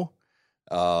now?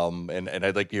 And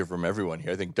I'd like to hear from everyone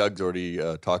here. I think Doug's already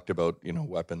talked about, you know,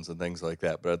 weapons and things like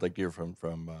that, but I'd like to hear from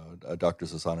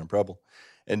Drs. Hassan and Preble.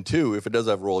 And two, if it does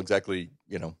have a role, exactly,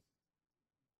 you know,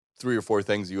 3 or 4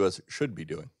 things the U.S. should be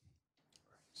doing.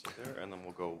 So there, and then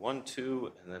we'll go 1,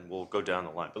 2, and then we'll go down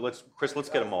the line. But Chris, let's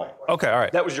get them all. Okay, all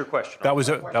right. That was your question. That was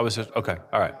it. Okay,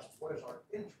 all right.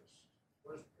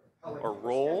 Our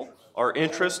role, our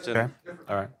interest, and Okay,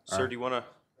 all right. sir, do you want to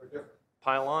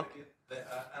pile on?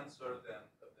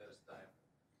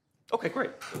 Okay, great.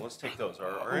 So let's take those.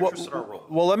 Our interest and our role.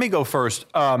 Well, let me go first,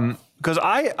 because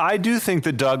I do think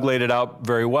that Doug laid it out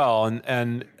very well,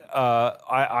 and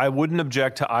I wouldn't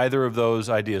object to either of those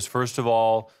ideas. First of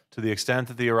all, to the extent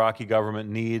that the Iraqi government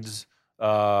needs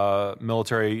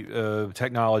military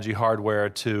technology, hardware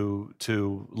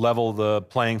to level the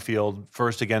playing field,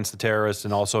 first against the terrorists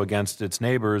and also against its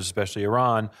neighbors, especially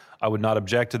Iran, I would not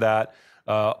object to that.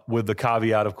 With the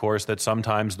caveat, of course, that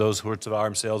sometimes those sorts of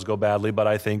arms sales go badly. But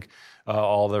I think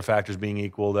all other factors being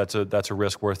equal, that's a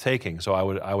risk worth taking. So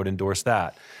I would endorse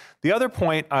that. The other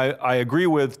point I agree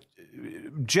with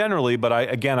generally, but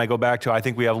I go back to I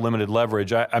think we have limited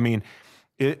leverage. I mean,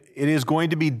 it is going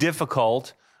to be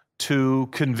difficult to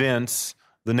convince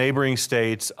the neighboring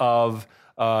states of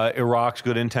Iraq's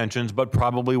good intentions, but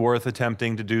probably worth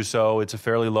attempting to do so. It's a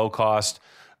fairly low-cost,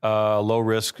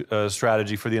 low-risk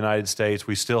strategy for the United States.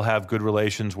 We still have good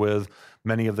relations with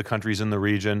many of the countries in the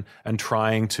region, and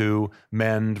trying to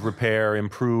mend, repair,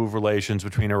 improve relations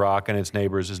between Iraq and its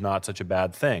neighbors is not such a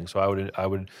bad thing. So I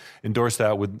would endorse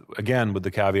that with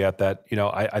the caveat that, you know,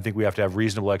 I think we have to have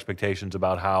reasonable expectations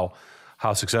about how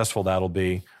successful that'll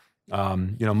be.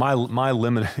 You know, my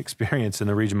limited experience in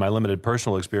the region, my limited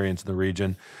personal experience in the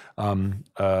region,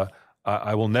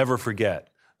 I will never forget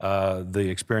the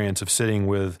experience of sitting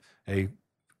with a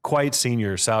quite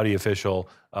senior Saudi official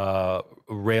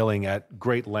railing at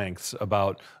great lengths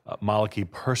about Maliki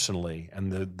personally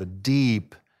and the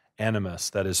deep animus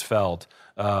that is felt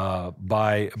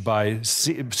by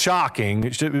shocking,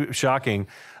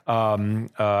 and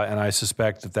I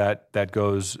suspect that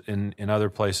goes in other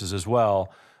places as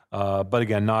well. But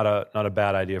again, not a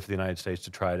bad idea for the United States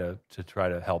to try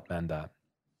to help mend that.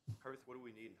 Harith, what do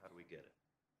we need and how do we get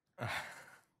it?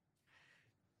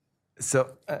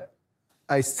 So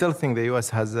I still think the U.S.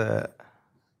 has a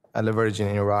leverage in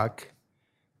Iraq.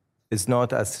 It's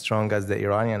not as strong as the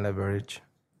Iranian leverage.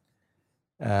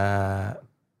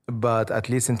 But at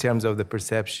least in terms of the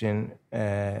perception,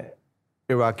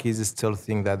 Iraqis still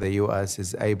think that the U.S.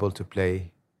 is able to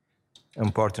play an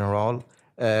important role.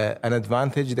 An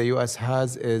advantage the U.S.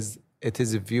 has is it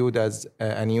is viewed as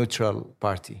a neutral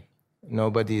party.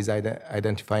 Nobody is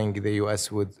identifying the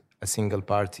U.S. with a single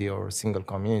party or a single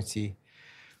community,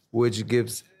 which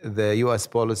gives the U.S.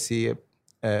 policy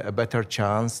a better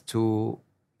chance to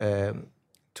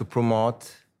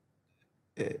promote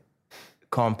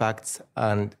compacts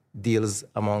and deals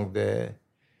among the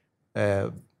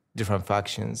different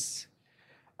factions.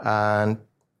 And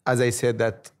as I said,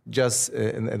 that just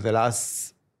in the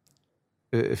last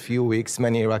a few weeks,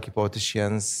 many Iraqi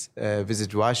politicians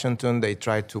visit Washington. They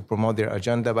try to promote their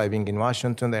agenda by being in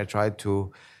Washington. They try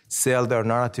to sell their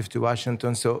narrative to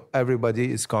Washington. So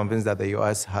everybody is convinced that the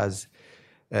U.S. has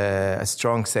a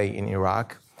strong say in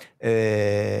Iraq.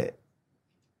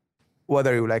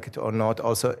 Whether you like it or not,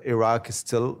 also Iraq is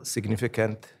still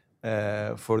significant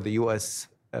for the U.S.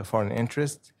 Foreign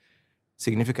interest,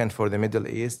 significant for the Middle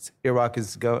East. Iraq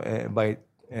is by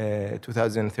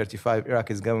 2035, Iraq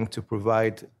is going to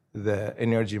provide the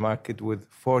energy market with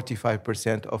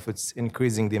 45% of its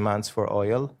increasing demands for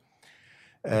oil.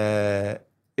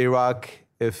 Iraq,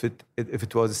 if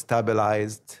it was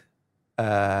stabilized,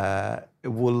 it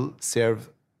will serve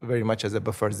very much as a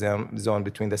buffer zone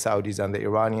between the Saudis and the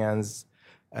Iranians,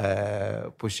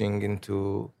 pushing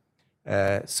into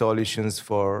solutions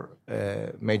for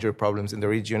major problems in the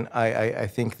region. I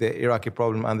think the Iraqi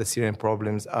problem and the Syrian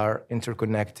problems are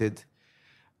interconnected,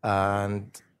 and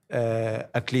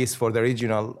at least for the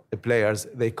regional players,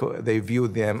 they view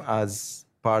them as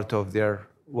part of their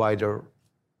wider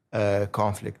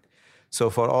conflict.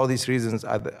 So for all these reasons,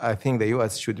 I think the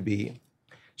U.S.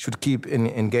 should keep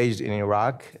engaged in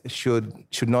Iraq, should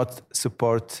not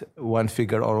support one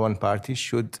figure or one party,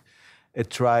 should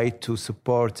try to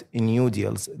support new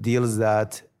deals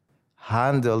that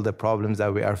handle the problems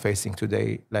that we are facing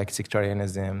today, like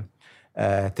sectarianism,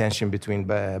 tension between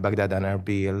Baghdad and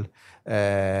Erbil,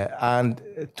 and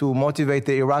to motivate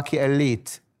the Iraqi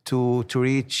elite to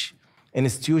reach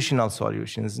institutional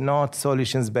solutions, not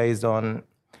solutions based on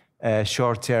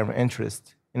short-term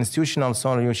interest, institutional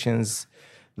solutions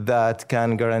that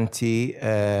can guarantee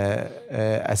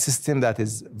a system that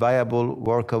is viable,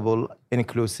 workable,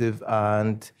 inclusive,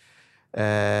 and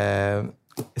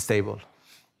stable.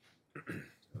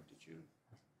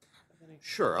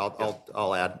 Sure,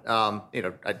 I'll add.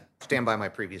 I stand by my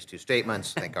previous two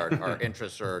statements. I think our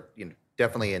interests are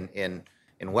definitely in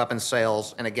weapons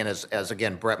sales, and again, as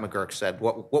Brett McGurk said,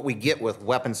 what we get with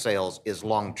weapons sales is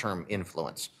long-term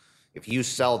influence. If you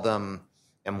sell them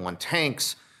M1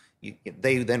 tanks,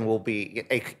 they then will be,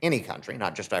 any country,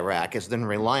 not just Iraq, is then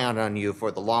reliant on you for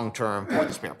the long term, for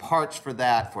the spare parts for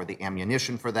that, for the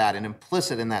ammunition for that, and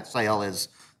implicit in that sale is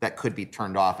that could be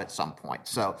turned off at some point.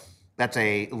 So that's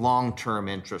a long-term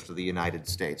interest of the United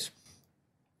States.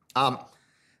 I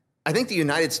think the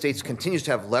United States continues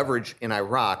to have leverage in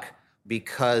Iraq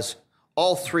because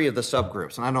all three of the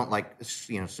subgroups, and I don't like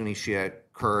Sunni, Shia,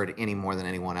 Kurd any more than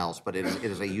anyone else, but it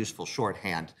is a useful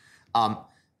shorthand,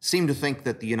 seem to think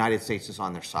that the United States is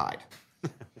on their side.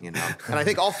 And I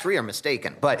think all three are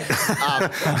mistaken. But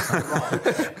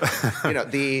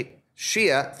the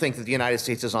Shia think that the United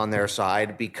States is on their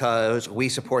side because we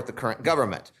support the current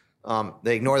government.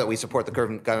 They ignore that we support the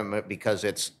current government because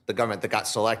it's the government that got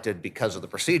selected because of the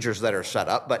procedures that are set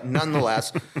up. But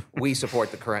nonetheless, we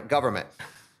support the current government.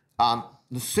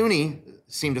 The Sunni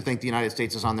seem to think the United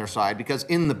States is on their side because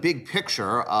in the big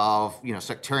picture of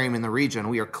sectarianism in the region,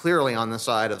 we are clearly on the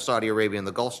side of Saudi Arabia and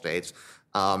the Gulf states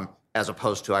as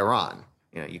opposed to Iran.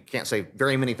 You can't say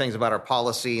very many things about our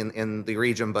policy in the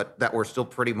region, but that we're still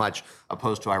pretty much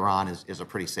opposed to Iran is a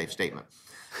pretty safe statement.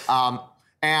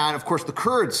 And of course, the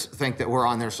Kurds think that we're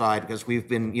on their side because we've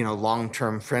been,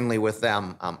 long-term friendly with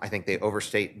them. I think they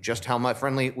overstate just how much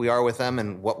friendly we are with them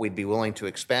and what we'd be willing to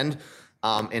expend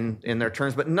in their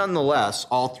terms. But nonetheless,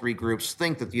 all three groups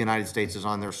think that the United States is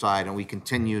on their side, and we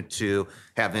continue to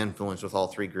have influence with all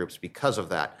three groups because of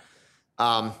that.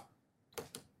 Talking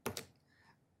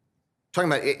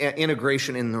about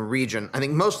integration in the region, I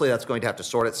think mostly that's going to have to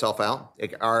sort itself out.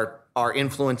 Our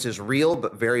influence is real,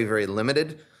 but very, very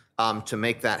limited to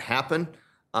make that happen.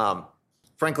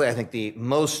 Frankly, I think the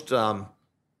most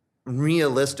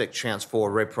realistic chance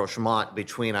for rapprochement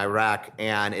between Iraq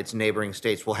and its neighboring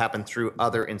states will happen through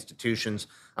other institutions.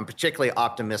 I'm particularly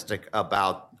optimistic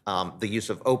about the use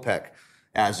of OPEC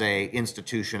as an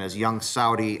institution, as young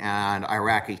Saudi and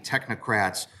Iraqi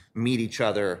technocrats meet each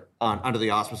other under the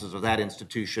auspices of that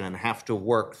institution and have to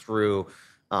work through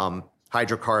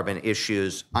hydrocarbon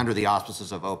issues under the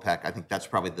auspices of OPEC. I think that's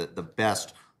probably the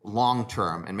best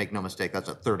long-term, and make no mistake, that's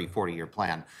a 30, 40-year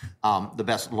plan, the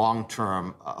best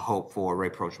long-term hope for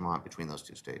rapprochement between those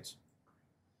two states.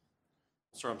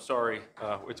 Sir, I'm sorry.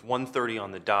 It's 1:30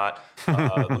 on the dot.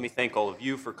 Let me thank all of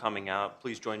you for coming out.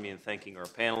 Please join me in thanking our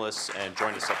panelists and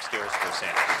join us upstairs for a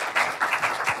sandwich.